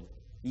 5-year-old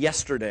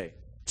yesterday,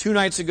 2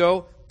 nights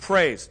ago,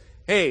 prays,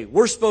 hey,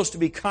 we're supposed to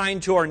be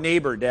kind to our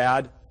neighbor,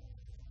 Dad.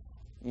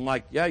 I'm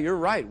like, yeah, you're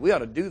right. We ought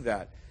to do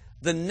that.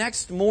 The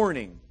next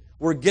morning,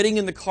 we're getting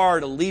in the car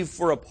to leave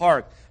for a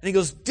park. And he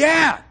goes,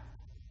 Dad,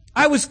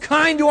 I was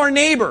kind to our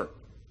neighbor.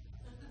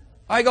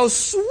 I go,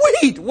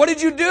 sweet, what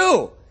did you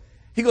do?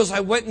 He goes, I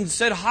went and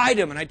said hi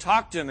to him, and I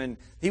talked to him, and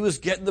he was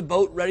getting the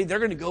boat ready. They're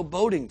going to go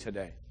boating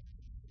today.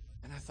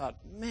 And I thought,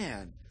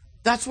 man,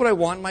 that's what I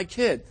want in my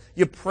kid.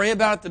 You pray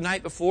about it the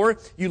night before,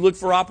 you look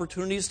for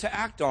opportunities to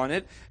act on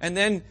it, and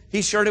then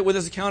he shared it with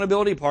his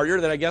accountability partner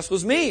that I guess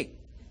was me.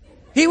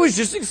 He was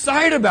just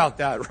excited about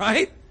that,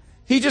 right?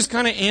 He just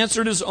kind of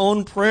answered his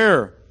own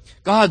prayer.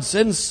 God,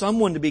 send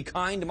someone to be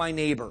kind to my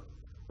neighbor,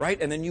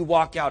 right? And then you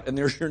walk out, and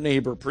there's your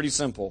neighbor. Pretty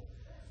simple.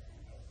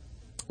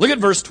 Look at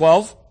verse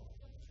 12.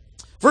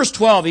 Verse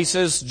 12, he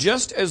says,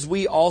 just as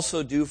we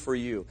also do for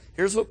you.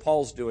 Here's what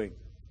Paul's doing.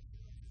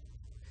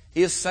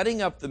 He is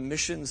setting up the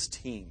missions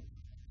team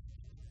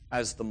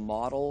as the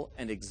model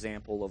and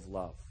example of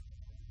love.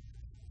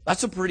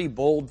 That's a pretty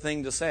bold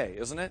thing to say,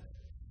 isn't it?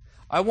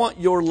 I want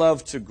your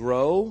love to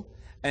grow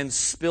and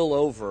spill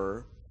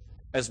over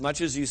as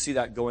much as you see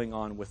that going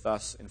on with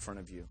us in front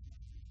of you.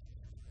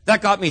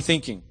 That got me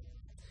thinking.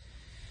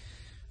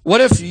 What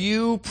if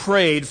you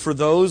prayed for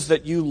those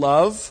that you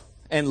love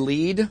and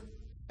lead,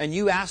 and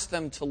you asked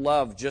them to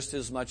love just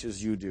as much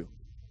as you do?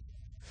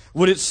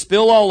 Would it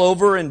spill all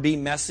over and be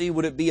messy?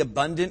 Would it be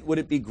abundant? Would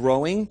it be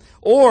growing?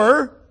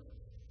 Or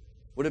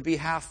would it be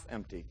half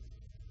empty?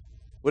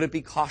 Would it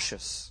be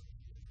cautious?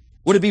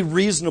 Would it be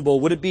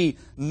reasonable? Would it be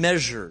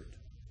measured?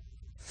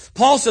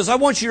 Paul says, I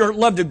want your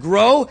love to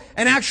grow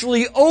and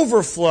actually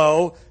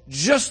overflow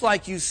just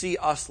like you see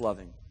us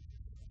loving.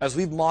 As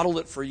we've modeled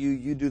it for you,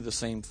 you do the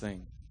same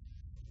thing.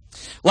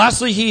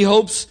 Lastly, he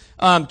hopes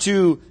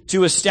to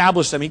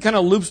establish them. He kind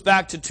of loops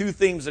back to 2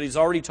 themes that he's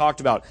already talked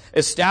about.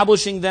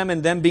 Establishing them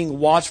and them being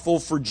watchful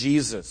for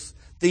Jesus.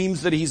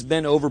 themes that he's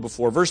been over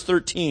before. Verse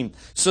 13,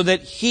 so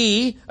that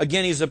he,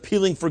 again, he's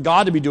appealing for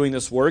God to be doing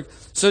this work,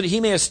 so that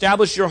he may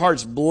establish your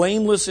hearts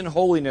blameless in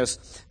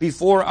holiness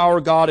before our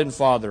God and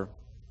Father.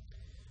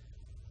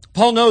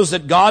 Paul knows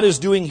that God is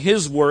doing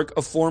his work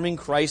of forming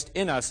Christ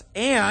in us,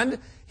 and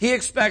he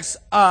expects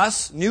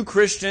us, new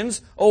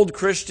Christians, old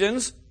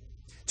Christians,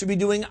 to be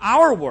doing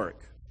our work.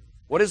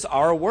 What is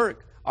our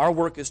work? Our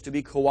work is to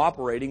be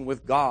cooperating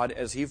with God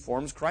as he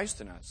forms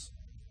Christ in us.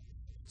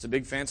 It's a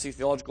big fancy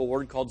theological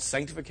word called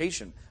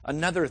sanctification,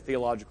 another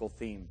theological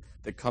theme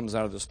that comes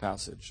out of this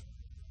passage.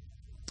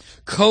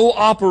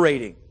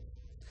 Cooperating,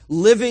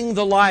 living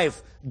the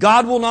life.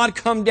 God will not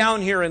come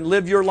down here and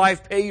live your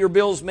life, pay your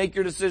bills, make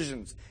your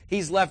decisions.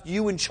 He's left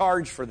you in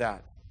charge for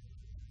that.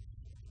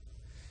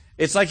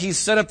 It's like he's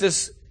set up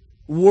this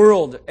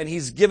world and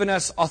he's given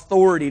us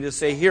authority to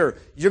say, here,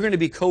 you're going to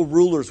be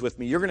co-rulers with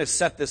me. You're going to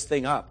set this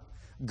thing up.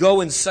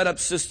 Go and set up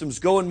systems.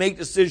 Go and make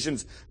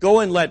decisions. Go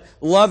and let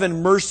love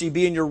and mercy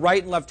be in your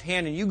right and left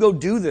hand, and you go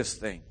do this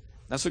thing.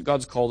 That's what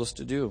God's called us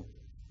to do.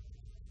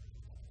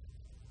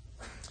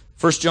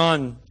 1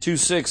 John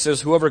 2:6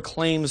 says, whoever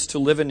claims to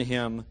live in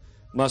him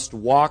must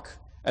walk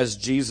as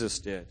Jesus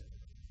did.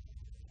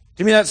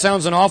 To me, that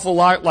sounds an awful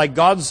lot like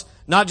God's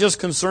not just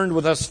concerned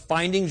with us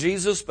finding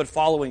Jesus, but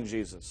following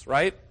Jesus,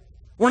 right?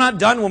 We're not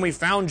done when we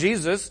found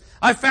Jesus.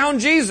 I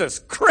found Jesus.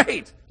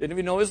 Great. Didn't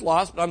even know he was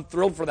lost, but I'm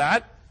thrilled for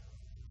that.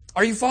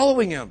 Are you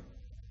following him?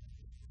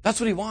 That's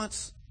what he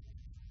wants.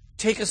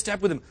 Take a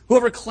step with him.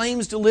 Whoever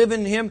claims to live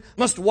in him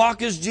must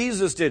walk as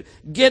Jesus did.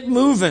 Get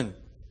moving.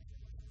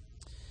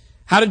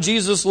 How did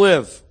Jesus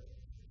live?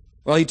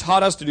 Well, he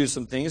taught us to do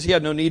some things. He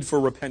had no need for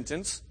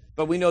repentance,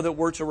 but we know that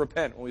we're to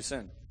repent when we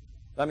sin.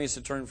 That means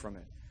to turn from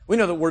it. We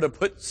know that we're to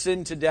put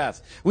sin to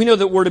death. We know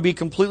that we're to be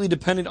completely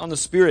dependent on the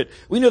Spirit.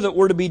 We know that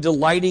we're to be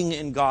delighting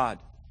in God.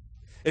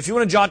 If you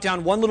want to jot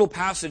down one little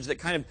passage that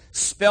kind of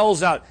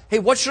spells out, hey,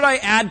 what should I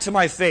add to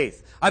my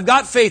faith? I've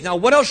got faith. Now,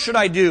 what else should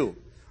I do?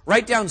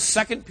 Write down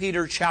 2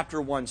 Peter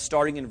chapter 1,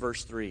 starting in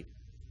verse 3.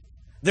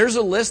 There's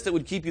a list that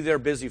would keep you there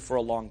busy for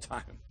a long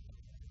time.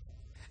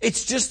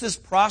 It's just this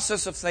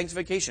process of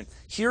sanctification.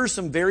 Here are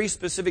some very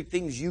specific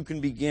things you can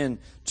begin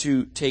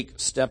to take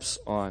steps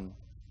on.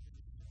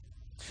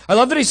 I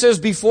love that he says,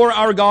 before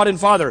our God and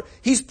Father.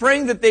 He's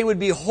praying that they would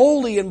be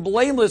holy and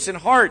blameless in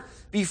heart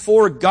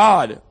before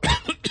God.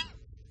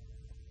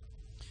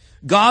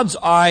 God's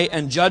eye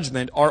and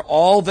judgment are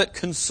all that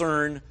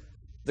concern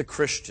the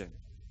Christian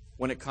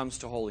when it comes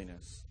to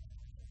holiness.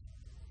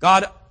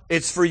 God,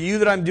 it's for you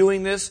that I'm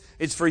doing this.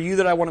 It's for you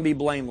that I want to be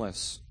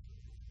blameless.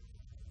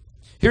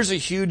 Here's a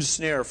huge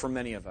snare for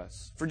many of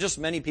us, for just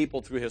many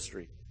people through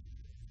history.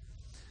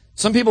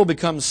 Some people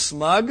become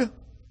smug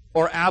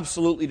or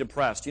absolutely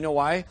depressed. You know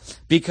why?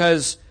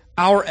 Because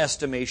our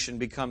estimation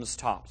becomes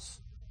tops.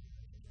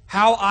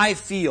 How I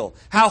feel,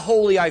 how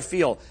holy I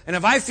feel. And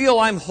if I feel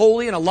I'm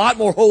holy and a lot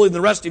more holy than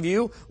the rest of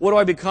you, what do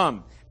I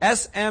become?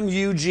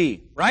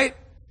 S-M-U-G, right?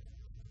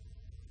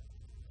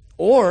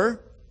 Or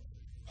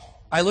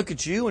I look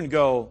at you and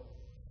go,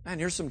 man,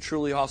 you're some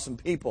truly awesome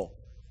people.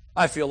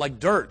 I feel like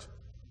dirt.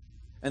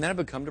 And then I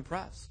become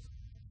depressed.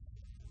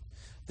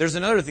 There's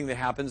another thing that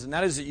happens, and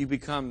that is that you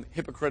become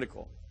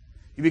hypocritical.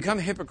 You become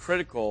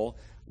hypocritical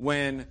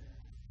when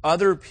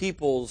other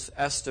people's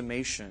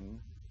estimation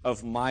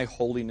of my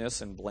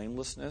holiness and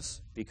blamelessness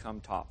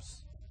become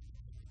tops.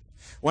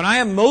 When I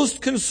am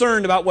most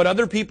concerned about what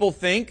other people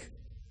think,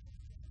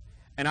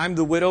 and I'm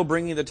the widow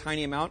bringing the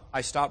tiny amount,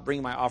 I stop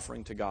bringing my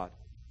offering to God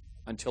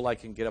until I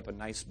can get up a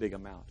nice big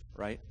amount,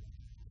 right?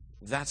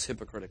 That's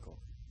hypocritical.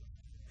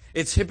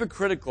 It's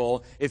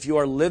hypocritical if you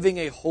are living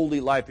a holy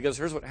life, because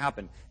here's what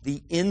happened.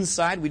 The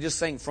inside, we just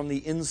sang from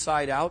the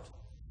inside out,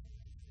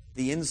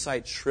 the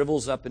inside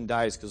shrivels up and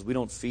dies because we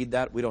don't feed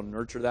that, we don't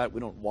nurture that,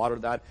 we don't water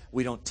that,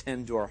 we don't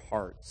tend to our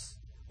hearts.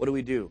 What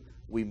do?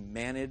 We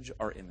manage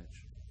our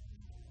image.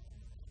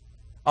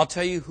 I'll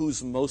tell you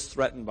who's most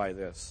threatened by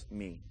this,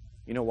 me.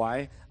 You know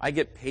why? I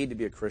get paid to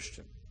be a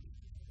Christian.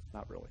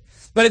 Not really.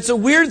 But it's a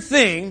weird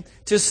thing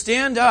to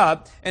stand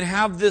up and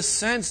have this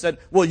sense that,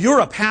 well,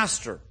 you're a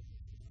pastor.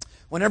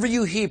 Whenever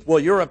you heap, well,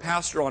 you're a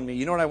pastor on me,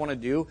 you know what I want to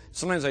do?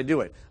 Sometimes I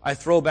do it. I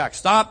throw back.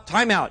 Stop,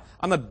 time out.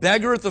 I'm a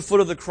beggar at the foot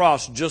of the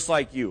cross just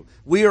like you.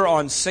 We are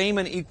on same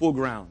and equal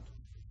ground.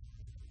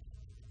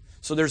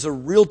 So there's a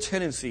real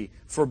tendency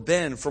for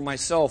Ben, for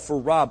myself, for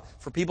Rob,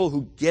 for people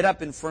who get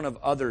up in front of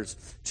others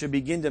to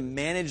begin to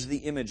manage the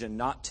image and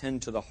not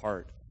tend to the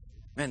heart.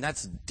 Man,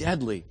 that's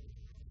deadly.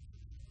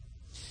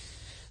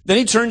 Then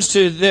he turns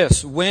to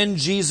this, when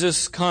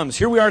Jesus comes.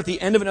 Here we are at the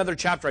end of another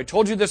chapter. I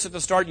told you this at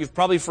the start, you've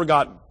probably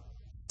forgotten.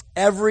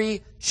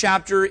 Every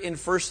chapter in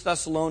 1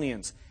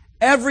 Thessalonians,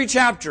 every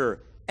chapter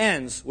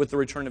ends with the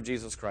return of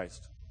Jesus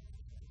Christ.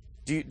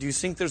 Do you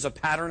think there's a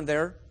pattern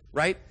there,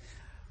 right?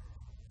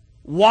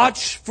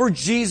 Watch for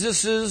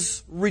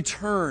Jesus'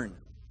 return.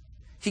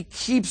 He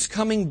keeps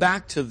coming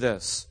back to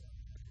this.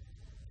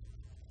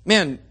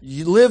 Man,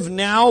 you live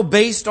now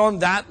based on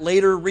that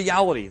later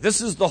reality.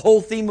 This is the whole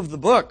theme of the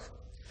book.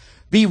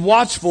 Be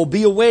watchful,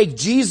 be awake.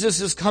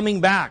 Jesus is coming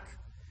back.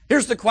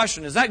 Here's the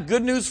question. Is that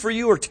good news for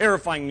you or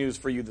terrifying news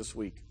for you this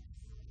week?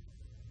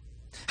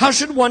 How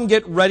should one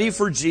get ready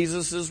for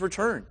Jesus'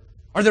 return?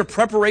 Are there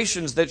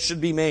preparations that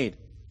should be made?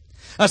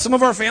 Some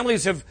of our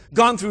families have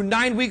gone through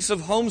 9 weeks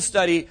of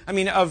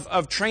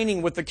of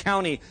training with the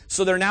county,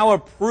 so they're now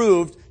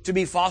approved to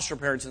be foster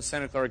parents in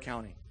Santa Clara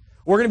County.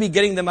 We're going to be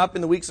getting them up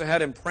in the weeks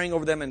ahead and praying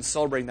over them and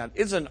celebrating that.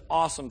 It's an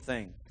awesome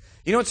thing.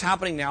 You know what's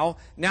happening now?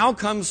 Now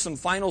comes some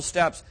final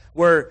steps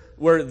where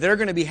they're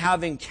going to be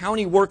having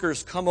county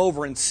workers come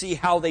over and see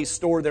how they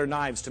store their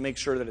knives to make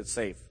sure that it's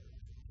safe.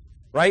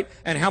 Right?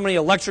 And how many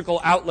electrical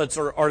outlets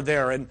are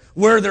there, and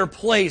where they're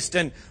placed,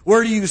 and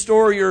where do you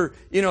store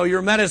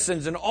your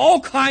medicines, and all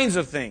kinds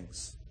of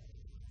things.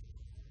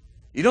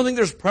 You don't think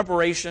there's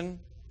preparation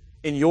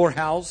in your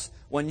house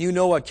when you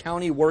know a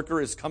county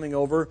worker is coming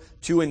over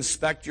to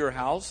inspect your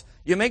house?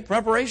 You make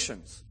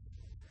preparations.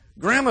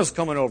 Grandma's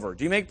coming over.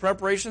 Do you make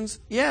preparations?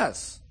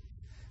 Yes.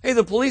 Hey,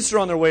 the police are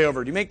on their way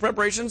over. Do you make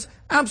preparations?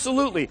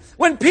 Absolutely.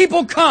 When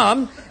people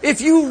come,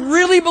 if you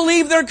really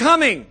believe they're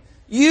coming,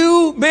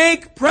 you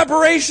make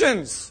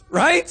preparations,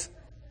 right?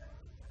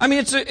 I mean,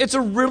 it's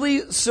a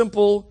really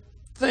simple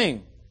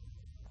thing.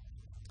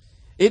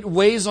 It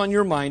weighs on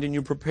your mind and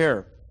you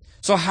prepare.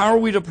 So how are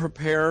we to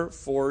prepare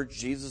for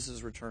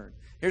Jesus' return?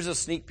 Here's a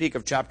sneak peek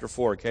of chapter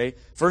 4, okay?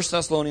 1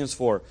 Thessalonians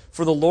 4.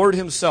 For the Lord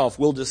himself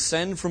will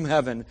descend from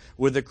heaven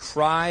with a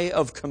cry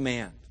of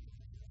command,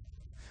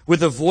 with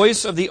the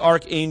voice of the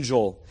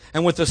archangel,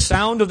 and with the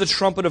sound of the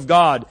trumpet of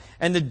God.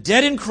 And the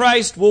dead in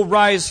Christ will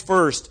rise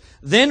first.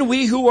 Then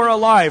we who are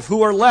alive,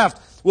 who are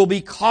left, will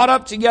be caught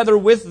up together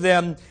with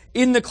them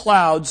in the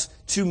clouds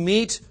to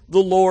meet the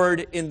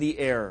Lord in the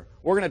air.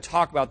 We're going to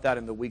talk about that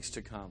in the weeks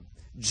to come.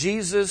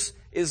 Jesus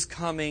is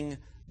coming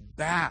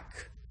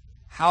back.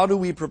 How do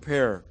we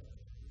prepare?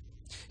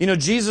 You know,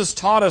 Jesus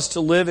taught us to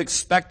live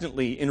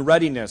expectantly in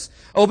readiness.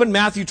 Open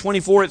Matthew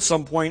 24 at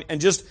some point and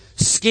just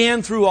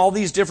scan through all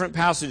these different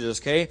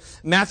passages, okay?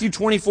 Matthew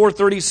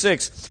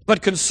 24:36.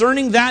 But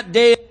concerning that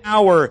day and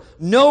hour,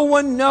 no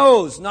one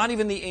knows, not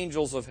even the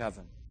angels of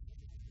heaven.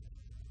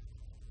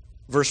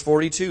 Verse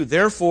 42.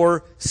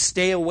 Therefore,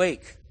 stay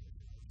awake,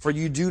 for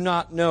you do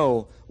not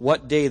know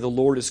what day the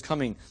Lord is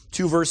coming.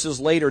 2 verses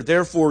later,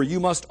 therefore you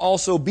must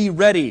also be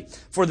ready,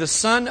 for the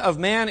Son of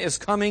Man is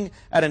coming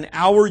at an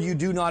hour you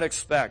do not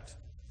expect.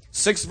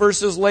 6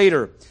 verses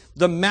later,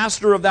 the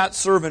master of that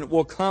servant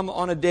will come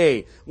on a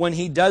day when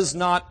he does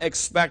not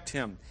expect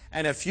him.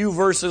 And a few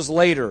verses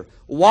later,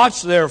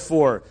 watch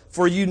therefore,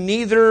 for you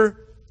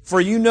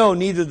know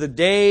neither the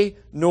day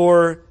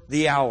nor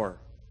the hour.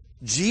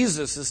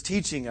 Jesus is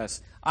teaching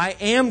us, I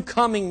am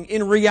coming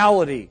in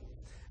reality.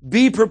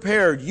 Be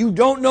prepared. You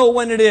don't know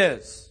when it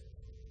is.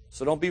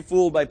 So don't be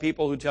fooled by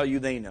people who tell you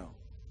they know.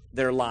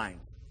 They're lying.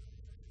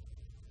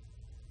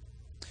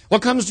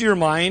 What comes to your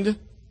mind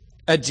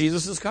at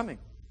Jesus' coming?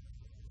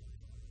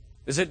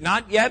 Is it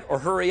not yet or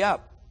hurry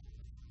up?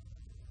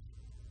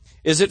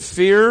 Is it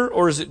fear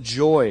or is it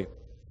joy?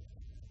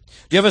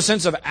 Do you have a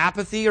sense of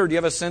apathy or do you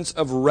have a sense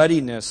of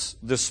readiness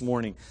this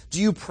morning?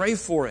 Do you pray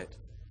for it?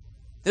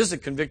 This is a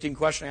convicting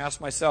question I ask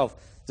myself.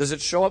 Does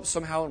it show up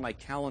somehow in my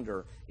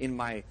calendar, in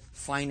my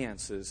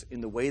finances,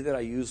 in the way that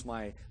I use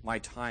my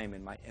time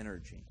and my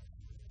energy?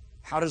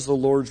 How does the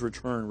Lord's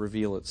return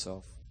reveal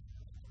itself?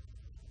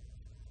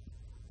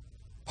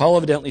 Paul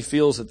evidently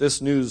feels that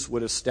this news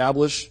would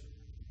establish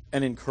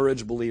and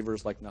encourage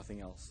believers like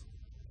nothing else.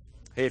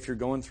 Hey, if you're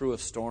going through a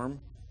storm,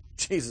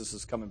 Jesus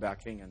is coming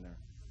back. Hang in there.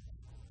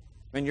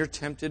 Man, you're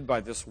tempted by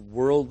this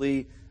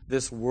worldly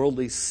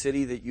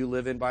city that you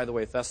live in. By the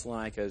way,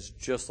 Thessalonica is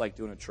just like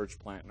doing a church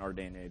plant in our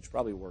day and age,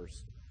 probably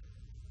worse.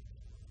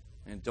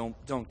 And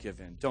don't give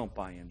in. Don't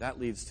buy in. That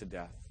leads to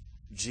death.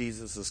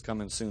 Jesus is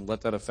coming soon.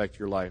 Let that affect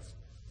your life.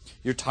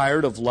 You're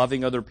tired of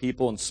loving other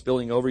people and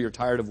spilling over. You're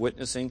tired of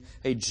witnessing.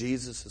 Hey,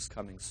 Jesus is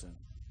coming soon.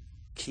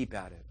 Keep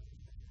at it.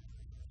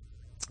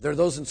 There are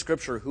those in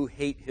Scripture who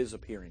hate His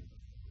appearing.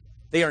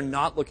 They are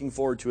not looking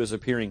forward to His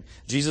appearing.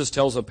 Jesus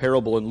tells a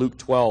parable in Luke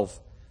 12.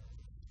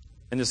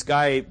 And this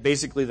guy,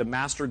 basically the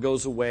master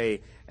goes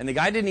away. And the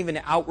guy didn't even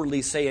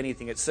outwardly say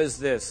anything. It says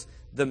this,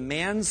 the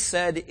man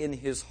said in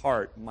his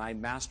heart, my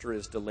master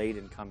is delayed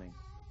in coming.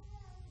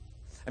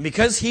 And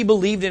because he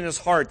believed in his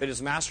heart that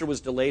his master was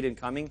delayed in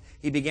coming,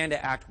 he began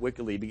to act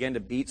wickedly. He began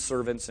to beat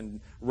servants and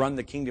run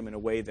the kingdom in a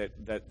way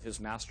that his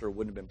master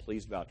wouldn't have been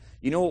pleased about.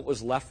 You know what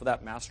was left for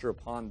that master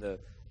upon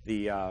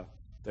the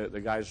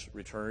guy's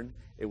return?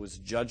 It was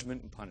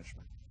judgment and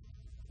punishment.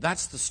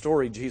 That's the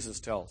story Jesus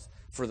tells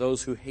for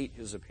those who hate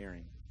His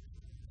appearing.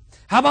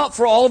 How about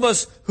for all of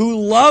us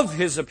who love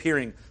His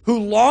appearing, who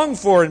long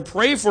for and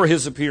pray for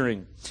His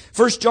appearing?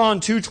 1 John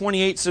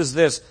 2:28 says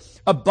this,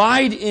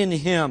 abide in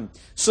Him,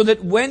 so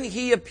that when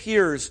He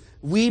appears,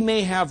 we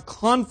may have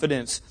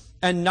confidence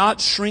and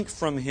not shrink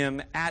from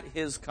Him at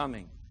His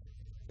coming.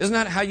 Isn't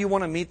that how you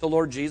want to meet the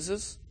Lord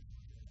Jesus?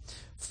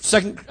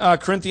 2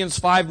 Corinthians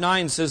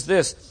 5:9 says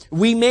this,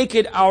 we make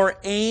it our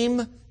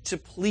aim to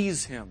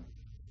please Him.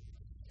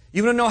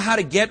 You want to know how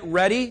to get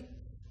ready?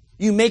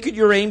 You make it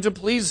your aim to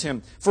please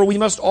Him. For we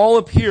must all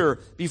appear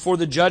before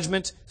the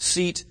judgment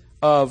seat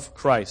of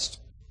Christ.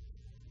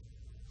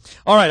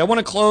 All right, I want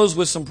to close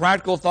with some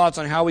practical thoughts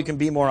on how we can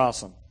be more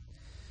awesome.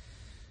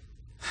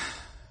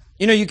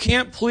 You know, you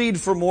can't plead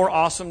for more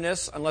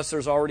awesomeness unless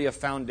there's already a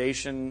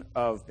foundation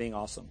of being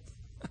awesome.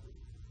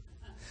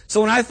 So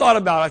when I thought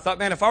about it, I thought,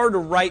 man, if I were to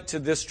write to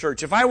this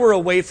church, if I were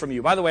away from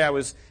you, by the way, I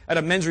was at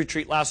a men's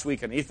retreat last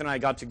week, and Ethan and I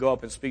got to go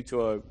up and speak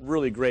to a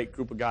really great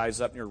group of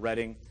guys up near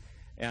Reading,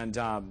 and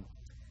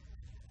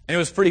it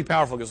was pretty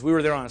powerful because we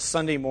were there on a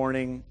Sunday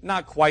morning,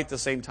 not quite the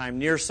same time,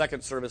 near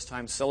second service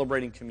time,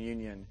 celebrating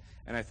communion,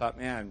 and I thought,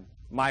 man,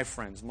 my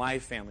friends, my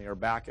family are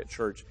back at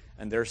church,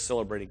 and they're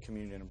celebrating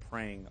communion and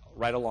praying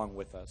right along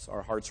with us.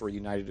 Our hearts were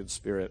united in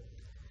spirit.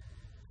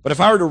 But if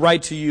I were to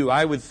write to you,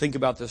 I would think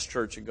about this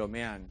church and go,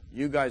 man,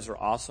 you guys are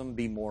awesome,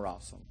 be more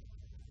awesome.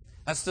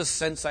 That's the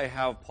sense I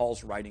have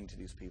Paul's writing to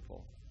these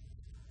people.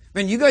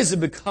 Man, you guys have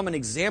become an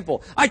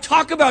example. I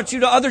talk about you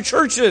to other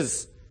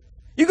churches.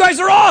 You guys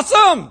are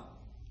awesome.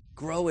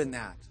 Grow in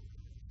that.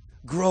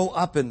 Grow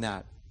up in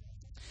that.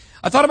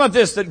 I thought about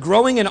this, that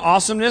growing in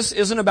awesomeness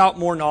isn't about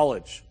more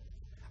knowledge.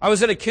 I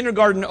was at a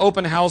kindergarten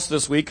open house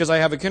this week because I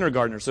have a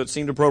kindergartner, so it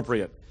seemed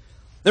appropriate.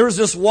 There was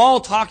this wall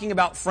talking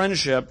about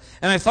friendship,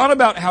 and I thought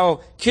about how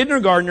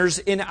kindergartners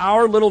in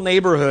our little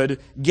neighborhood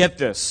get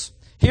this.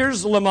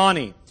 Here's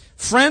Lamani.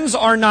 Friends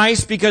are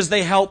nice because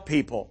they help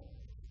people.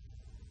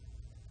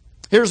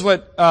 Here's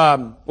what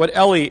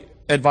Ellie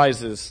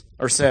advises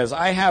or says.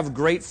 I have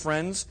great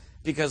friends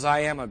because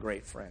I am a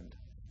great friend.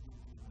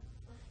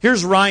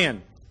 Here's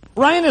Ryan.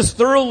 Ryan is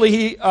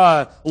thoroughly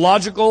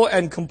logical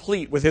and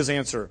complete with his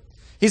answer.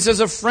 He says,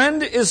 a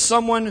friend is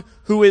someone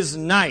who is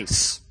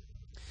nice.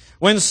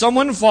 When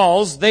someone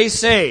falls, they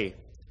say,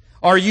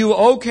 are you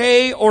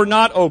okay or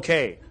not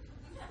okay?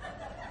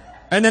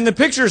 And then the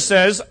picture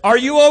says, are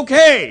you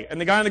okay? And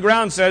the guy on the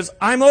ground says,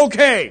 I'm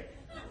okay.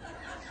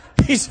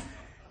 He's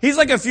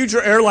like a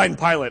future airline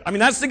pilot. I mean,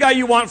 that's the guy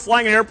you want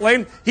flying an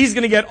airplane. He's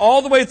going to get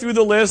all the way through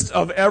the list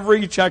of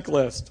every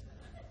checklist.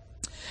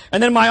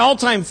 And then my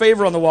all-time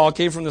favorite on the wall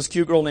came from this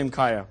cute girl named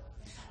Kaya.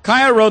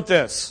 Kaya wrote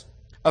this,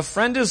 a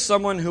friend is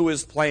someone who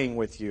is playing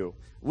with you.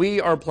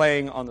 We are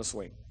playing on the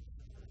swing.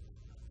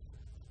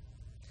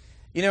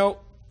 You know,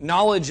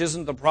 knowledge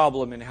isn't the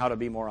problem in how to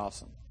be more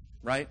awesome,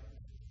 right?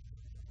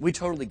 We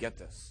totally get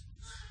this.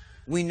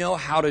 We know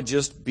how to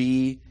just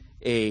be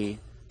a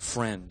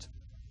friend.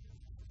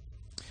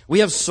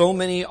 We have so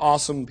many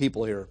awesome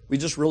people here. We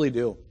just really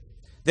do.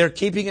 They're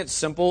keeping it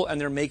simple and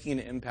they're making an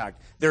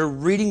impact. They're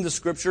reading the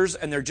scriptures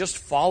and they're just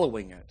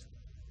following it.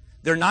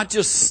 They're not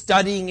just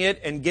studying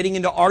it and getting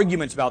into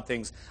arguments about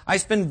things. I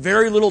spend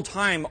very little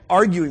time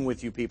arguing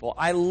with you people.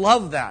 I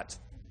love that.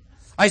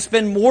 I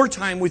spend more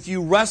time with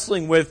you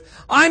wrestling with,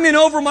 I'm in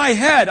over my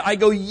head. I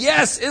go,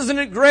 yes, isn't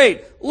it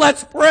great?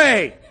 Let's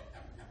pray.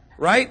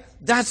 Right?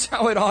 That's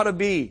how it ought to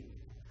be.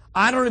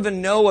 I don't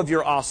even know of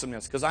your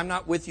awesomeness because I'm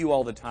not with you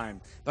all the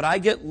time. But I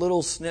get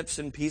little snips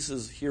and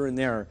pieces here and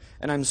there,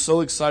 and I'm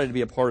so excited to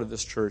be a part of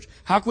this church.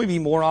 How can we be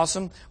more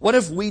awesome? What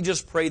if we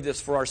just prayed this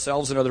for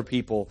ourselves and other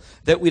people,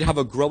 that we'd have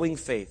a growing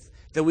faith,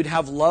 that we'd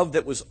have love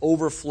that was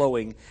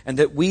overflowing, and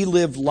that we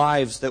lived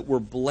lives that were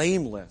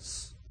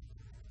blameless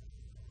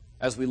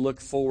as we look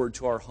forward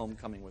to our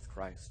homecoming with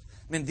Christ.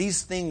 I mean,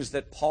 these things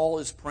that Paul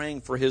is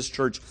praying for his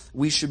church,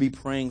 we should be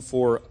praying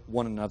for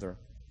one another.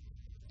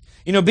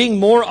 You know, being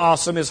more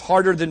awesome is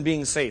harder than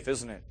being safe,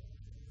 isn't it?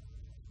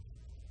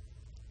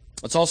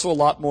 It's also a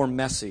lot more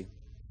messy.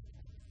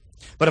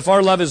 But if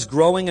our love is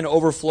growing and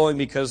overflowing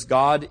because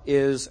God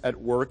is at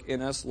work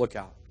in us, look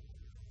out.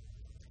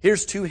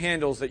 Here's 2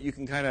 handles that you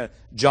can kind of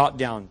jot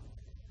down.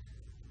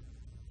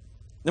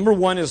 Number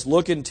 1 is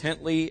look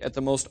intently at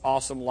the most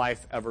awesome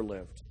life ever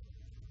lived.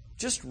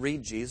 Just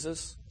read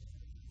Jesus.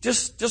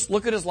 Just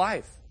look at his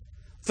life.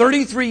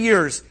 33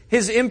 years.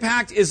 His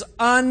impact is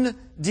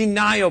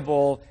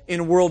undeniable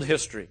in world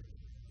history.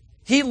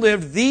 He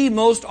lived the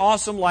most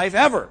awesome life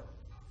ever.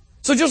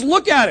 So just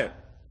look at it.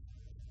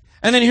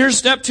 And then here's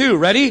step 2.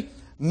 Ready?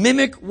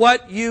 Mimic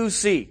what you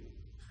see.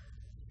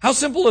 How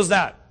simple is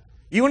that?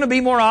 You want to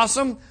be more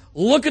awesome?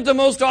 Look at the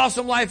most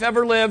awesome life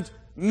ever lived.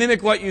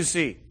 Mimic what you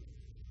see.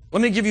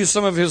 Let me give you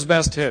some of his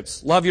best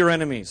hits. Love your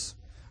enemies.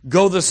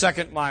 Go the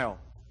second mile.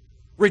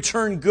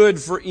 Return good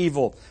for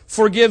evil.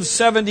 Forgive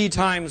 70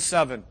 times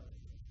 7.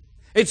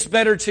 It's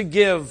better to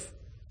give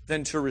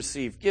than to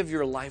receive. Give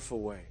your life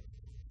away.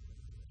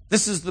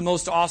 This is the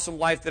most awesome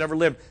life that ever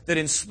lived, that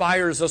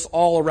inspires us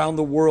all around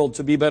the world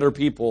to be better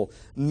people.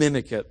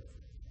 Mimic it.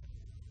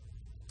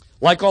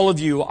 Like all of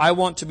you, I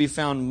want to be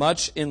found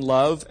much in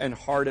love and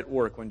hard at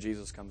work when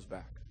Jesus comes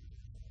back.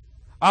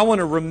 I want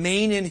to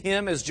remain in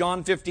Him, as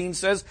John 15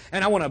 says,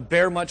 and I want to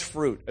bear much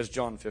fruit, as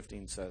John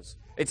 15 says.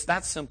 It's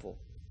that simple.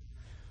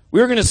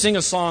 We're going to sing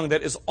a song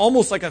that is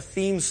almost like a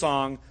theme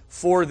song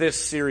for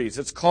this series.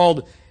 It's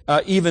called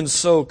Even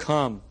So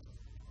Come.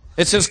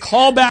 It says,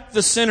 call back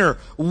the sinner.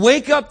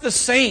 Wake up the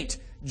saint.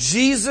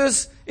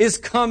 Jesus is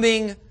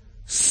coming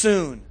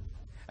soon.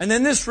 And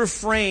then this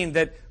refrain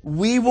that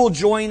we will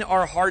join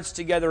our hearts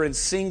together and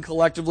sing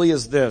collectively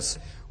is this.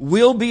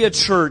 We'll be a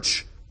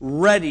church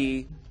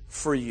ready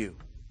for you.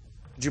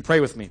 Would you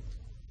pray with me?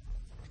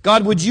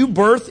 God, would you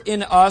birth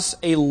in us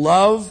a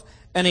love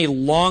and a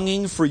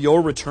longing for your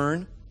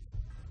return?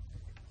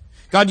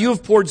 God, you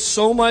have poured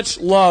so much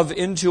love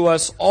into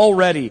us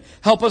already.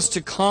 Help us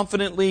to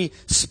confidently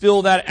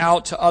spill that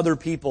out to other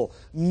people,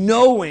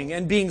 knowing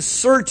and being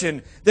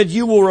certain that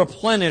you will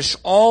replenish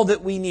all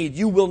that we need.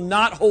 You will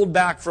not hold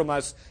back from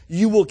us.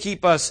 You will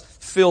keep us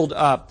filled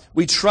up.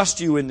 We trust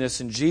you in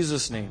this in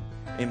Jesus' name.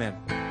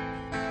 Amen.